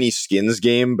any skins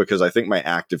game because I think my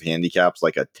active handicap's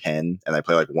like a 10 and I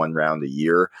play like one round a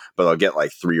year, but I'll get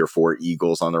like 3 or 4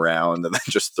 eagles on the round and then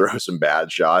just throw some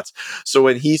bad shots. So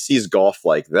when he sees golf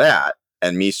like that,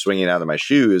 and me swinging out of my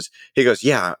shoes, he goes,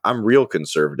 yeah, I'm real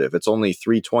conservative. It's only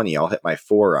 320. I'll hit my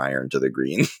 4-iron to the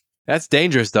green. that's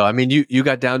dangerous, though. I mean, you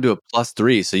got down to a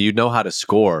 +3, so you know how to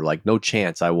score. Like, no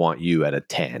chance I want you at a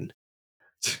 10.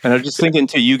 And I'm just thinking,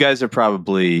 too, you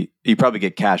probably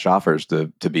get cash offers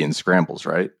to be in scrambles,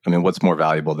 right? I mean, what's more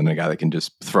valuable than a guy that can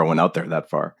just throw one out there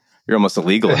that far? You're almost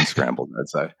illegal in scrambles, I'd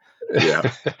say.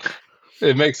 Yeah.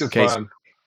 It makes it fun.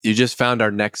 You just found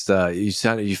our next. You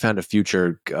found a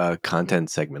future content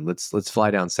segment. Let's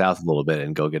fly down south a little bit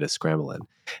and go get a scramble in.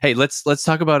 Hey, let's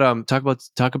talk about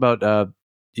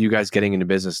you guys getting into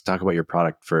business. Talk about your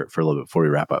product for a little bit before we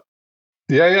wrap up.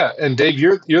 Yeah. And Dave,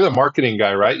 you're the marketing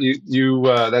guy, right? You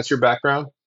that's your background.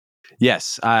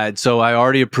 Yes. So I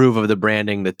already approve of the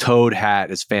branding. The Toad hat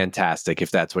is fantastic.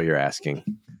 If that's what you're asking.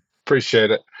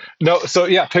 Appreciate it. No, so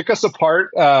yeah, pick us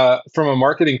apart from a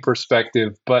marketing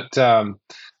perspective. But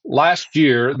last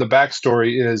year, the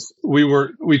backstory is we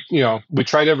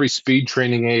tried every speed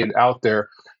training aid out there,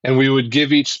 and we would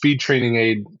give each speed training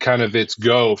aid kind of its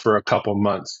go for a couple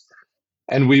months,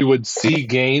 and we would see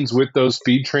gains with those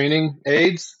speed training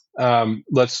aids.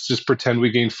 Let's just pretend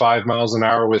we gained 5 miles an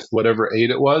hour with whatever aid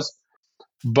it was,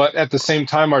 but at the same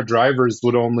time, our drivers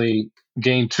would only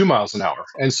gain 2 miles an hour,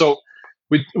 and so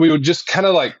we would just kind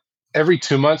of like every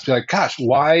 2 months be like, gosh,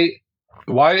 why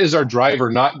is our driver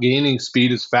not gaining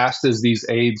speed as fast as these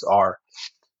aids are?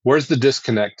 Where's the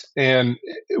disconnect? And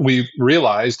we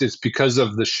realized it's because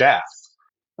of the shaft.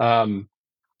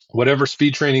 Whatever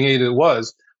speed training aid it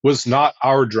was not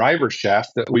our driver shaft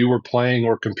that we were playing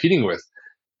or competing with.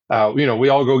 We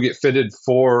all go get fitted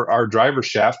for our driver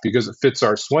shaft because it fits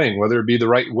our swing, whether it be the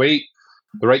right weight,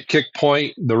 the right kick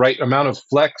point, the right amount of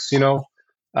flex,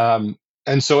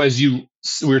 and so we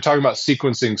were talking about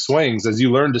sequencing swings, as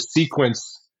you learn to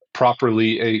sequence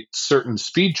properly a certain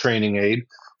speed training aid,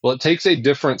 well, it takes a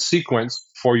different sequence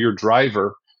for your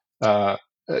driver,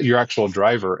 your actual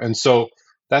driver. And so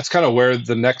that's kind of where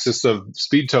the nexus of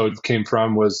Speed Toad came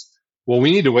from was, well,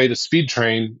 we need a way to speed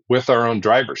train with our own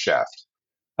driver shaft.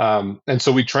 And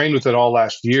so we trained with it all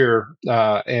last year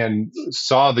and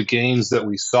saw the gains that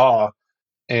we saw.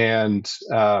 And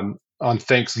on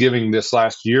Thanksgiving this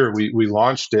last year, we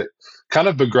launched it kind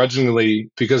of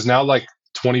begrudgingly because now like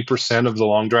 20% of the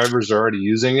long drivers are already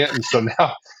using it. And so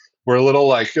now we're a little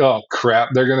like, oh crap,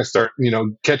 they're going to start,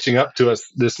 catching up to us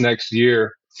this next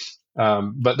year.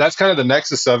 But that's kind of the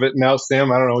nexus of it. Now,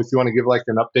 Sam, I don't know if you want to give like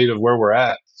an update of where we're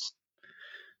at.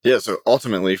 Yeah, so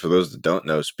ultimately, for those that don't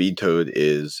know, Speed Toad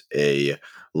is a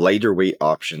lighter weight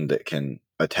option that can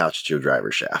attach to your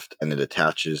driver shaft, and it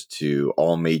attaches to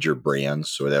all major brands.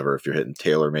 So whatever, if you're hitting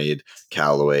TaylorMade,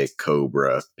 Callaway,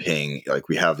 Cobra, Ping, like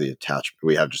we have the attachment,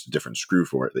 we have just a different screw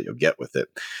for it that you'll get with it.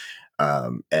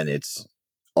 And it's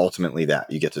ultimately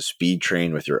that you get to speed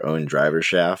train with your own driver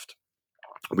shaft.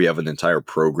 We have an entire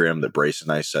program that Bryce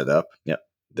and I set up. Yeah,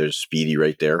 there's Speedy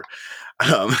right there.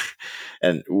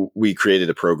 And we created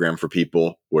a program for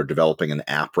people. We're developing an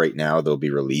app right now that'll be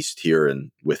released here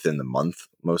and within the month,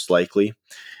 most likely.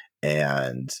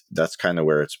 And that's kind of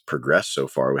where it's progressed so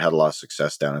far. We had a lot of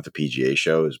success down at the PGA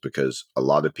shows because a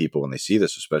lot of people, when they see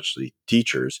this, especially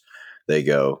teachers, they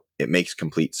go, it makes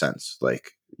complete sense.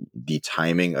 Like the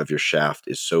timing of your shaft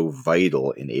is so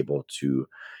vital in able to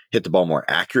hit the ball more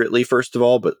accurately, first of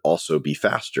all, but also be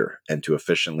faster, and to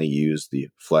efficiently use the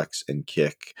flex and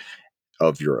kick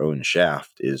of your own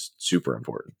shaft is super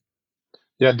important.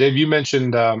 Yeah, Dave, you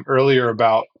mentioned earlier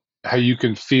about how you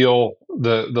can feel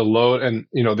the load and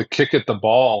the kick at the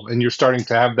ball, and you're starting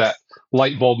to have that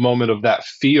light bulb moment of that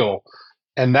feel,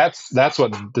 and that's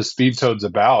what the Speed Toad's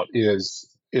about. Is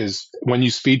when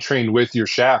you speed train with your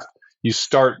shaft, you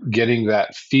start getting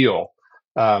that feel.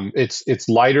 It's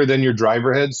lighter than your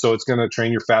driver head, so it's going to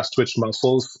train your fast twitch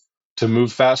muscles to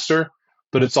move faster.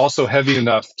 But it's also heavy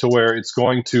enough to where it's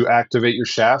going to activate your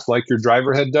shaft like your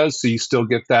driver head does. So you still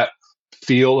get that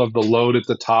feel of the load at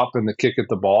the top and the kick at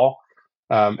the ball.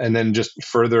 And then just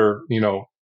further,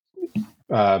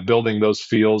 building those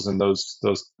feels and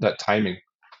that timing.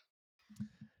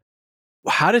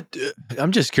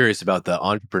 I'm just curious about the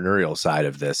entrepreneurial side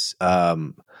of this.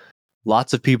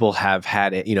 Lots of people have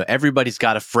had it, everybody's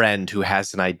got a friend who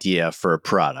has an idea for a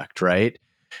product, right?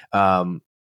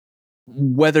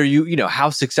 whether how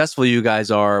successful you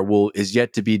guys are is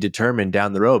yet to be determined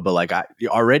down the road. But like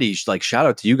already, like shout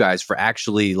out to you guys for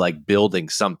actually like building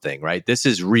something, right? This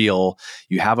is real.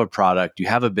 You have a product, you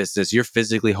have a business, you're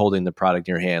physically holding the product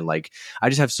in your hand. Like I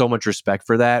just have so much respect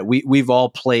for that. We've all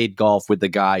played golf with the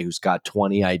guy who's got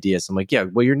 20 ideas. I'm like, yeah,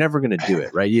 well, you're never going to do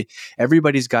it, right?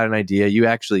 Everybody's got an idea. You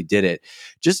actually did it.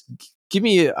 Just give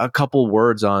me a couple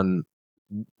words on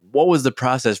what was the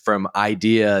process from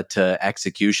idea to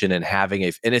execution and having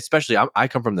and especially I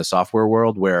come from the software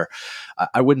world where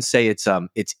I wouldn't say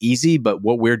it's easy, but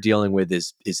what we're dealing with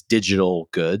is digital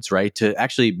goods, right? To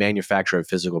actually manufacture a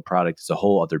physical product is a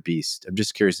whole other beast. I'm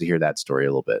just curious to hear that story a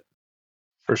little bit.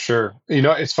 For sure.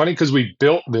 It's funny because we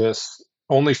built this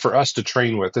only for us to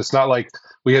train with. It's not like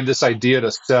we had this idea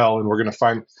to sell and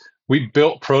we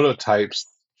built prototypes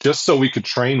just so we could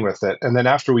train with it. And then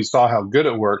after we saw how good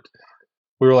it worked,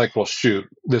 we were like, well, shoot,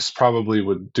 this probably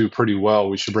would do pretty well.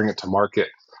 We should bring it to market.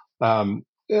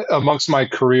 Amongst my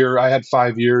career, I had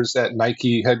 5 years at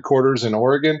Nike headquarters in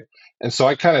Oregon. And so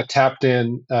I kind of tapped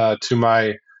in to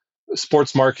my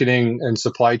sports marketing and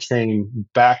supply chain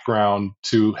background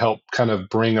to help kind of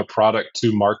bring a product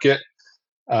to market.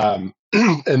 And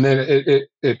then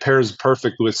it pairs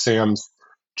perfect with Sam's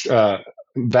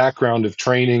background of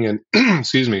training and,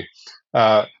 excuse me,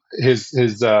 his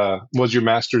was your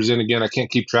master's in again? I can't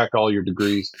keep track of all your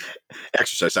degrees.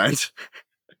 Exercise science.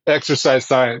 Exercise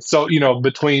science. So,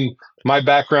 between my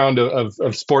background of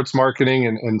sports marketing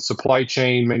and supply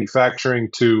chain manufacturing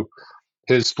to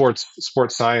his sports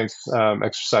science,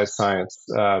 exercise science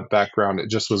background, it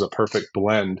just was a perfect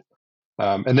blend.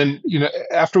 And then,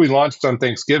 after we launched on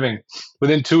Thanksgiving,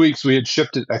 within 2 weeks, we had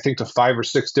shipped it, I think, to 5 or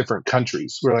 6 different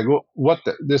countries. We're like, well, what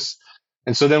this?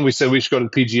 And so then we said we should go to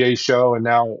the PGA show. And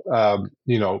now,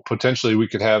 potentially we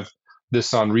could have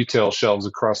this on retail shelves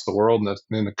across the world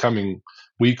in the coming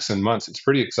weeks and months. It's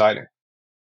pretty exciting.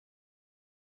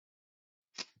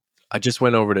 I just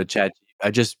went over to Chat. I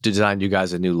just designed you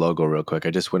guys a new logo real quick. I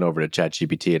just went over to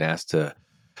ChatGPT and asked to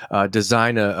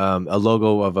design a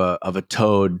logo of a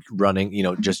toad running,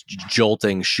 just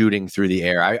jolting, shooting through the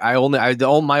air.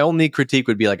 My only critique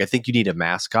would be like, I think you need a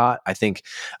mascot. I think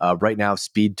right now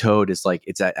Speed Toad is like,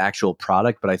 it's an actual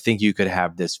product, but I think you could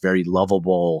have this very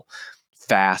lovable,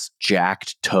 fast,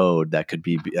 jacked toad that could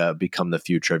become the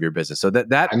future of your business. So that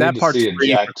part's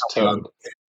free.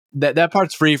 That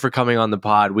part's free for coming on the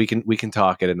pod. We can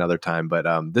talk at another time, but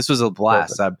this was a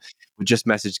blast. We just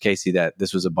messaged Casey that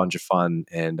this was a bunch of fun,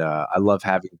 and I love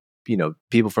having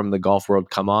people from the golf world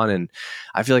come on, and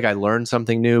I feel like I learned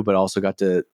something new, but also got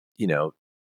to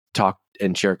talk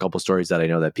and share a couple stories that I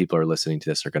know that people are listening to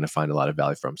this are going to find a lot of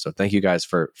value from. So thank you guys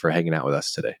for hanging out with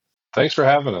us today. Thanks for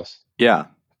having us. Yeah,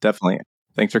 definitely.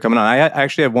 Thanks for coming on. I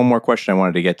actually have one more question I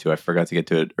wanted to get to. I forgot to get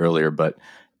to it earlier, but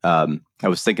I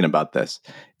was thinking about this.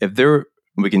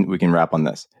 We can wrap on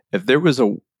this. If there was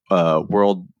a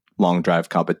world long drive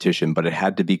competition, but it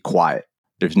had to be quiet,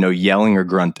 there's no yelling or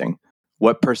grunting,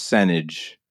 what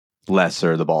percentage less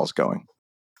are the balls going?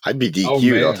 I'd be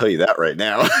DQ'd. I'll tell you that right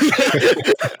now.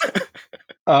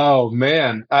 Oh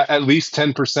man, at least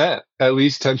 10%. At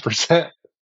least 10%.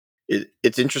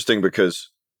 It's interesting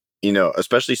because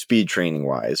especially speed training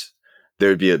wise,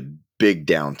 there'd be a big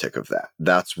downtick of that.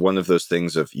 That's one of those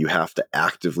things of you have to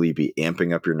actively be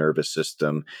amping up your nervous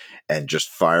system and just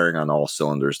firing on all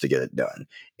cylinders to get it done.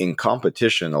 In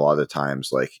competition, a lot of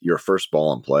times, like your first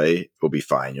ball in play will be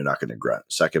fine. You're not going to grunt.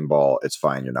 Second ball, it's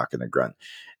fine. You're not going to grunt.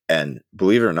 And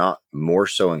believe it or not, more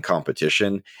so in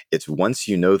competition, it's once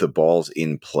you know the ball's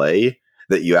in play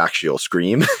that you actually will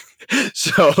scream.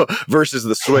 So versus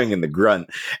the swing and the grunt.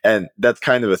 And that's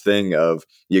kind of a thing of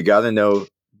you got to know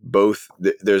both.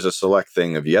 There's a select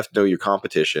thing of you have to know your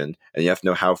competition and you have to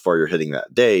know how far you're hitting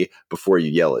that day before you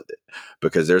yell at it,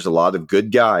 because there's a lot of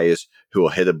good guys who will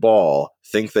hit a ball,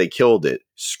 think they killed it,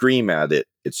 scream at it,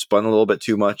 it spun a little bit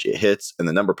too much, it hits, and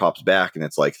the number pops back and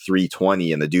it's like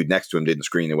 320, and the dude next to him didn't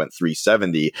scream, it went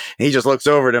 370, and he just looks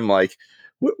over at him like,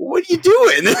 what are you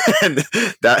doing? And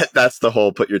that's the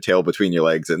whole put your tail between your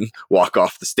legs and walk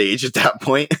off the stage at that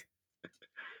point.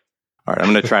 All right,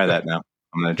 I'm going to try that now.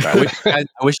 I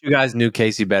wish you guys knew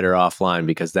Casey better offline,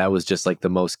 because that was just like the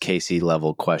most Casey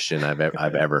level question I've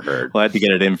ever heard. Well, I had to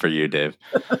get it in for you, Dave.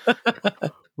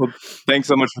 Well, thanks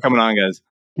so much for coming on, guys.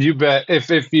 You bet.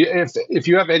 If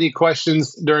you have any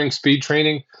questions during speed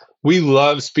training, we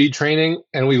love speed training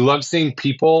and we love seeing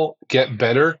people get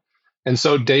better. And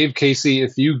so, Dave, Casey,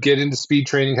 if you get into speed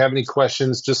training, have any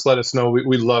questions, just let us know.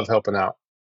 We love helping out.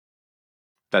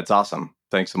 That's awesome.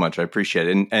 Thanks so much. I appreciate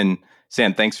it. And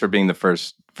Sam, thanks for being the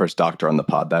first first doctor on the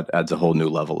pod. That adds a whole new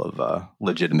level of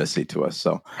legitimacy to us.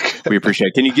 So we appreciate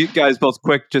it. Can you get guys both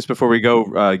quick, just before we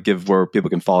go, give where people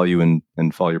can follow you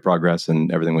and follow your progress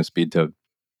and everything with Speed Toad?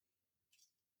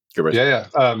 Yeah.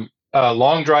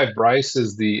 Long Drive Bryce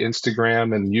is the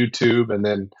Instagram and YouTube, and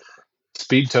then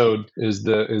Speed Toad is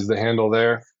the handle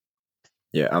there.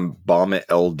 Yeah, I'm Bombit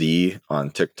LD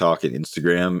on TikTok and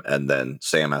Instagram, and then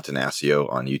Sam Attanasio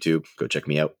on YouTube. Go check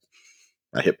me out.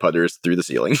 I hit putters through the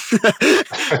ceiling.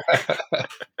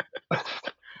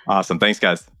 Awesome. Thanks,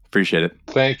 guys. Appreciate it.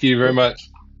 Thank you very much.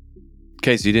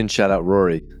 Okay, so you didn't shout out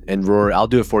Rory. And Rory, I'll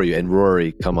do it for you. And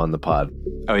Rory, come on the pod.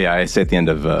 Oh, yeah. I say at the end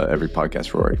of every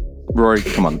podcast, Rory. Rory,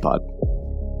 come on the pod.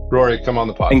 Rory, come on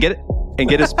the pod. And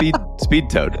get a speed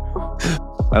Toad.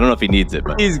 I don't know if he needs it,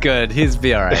 but He's good. He's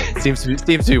be all right. Seems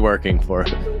to be working for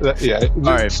him. Yeah, just All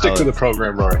right, stick to the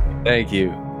program, Rory. Thank you.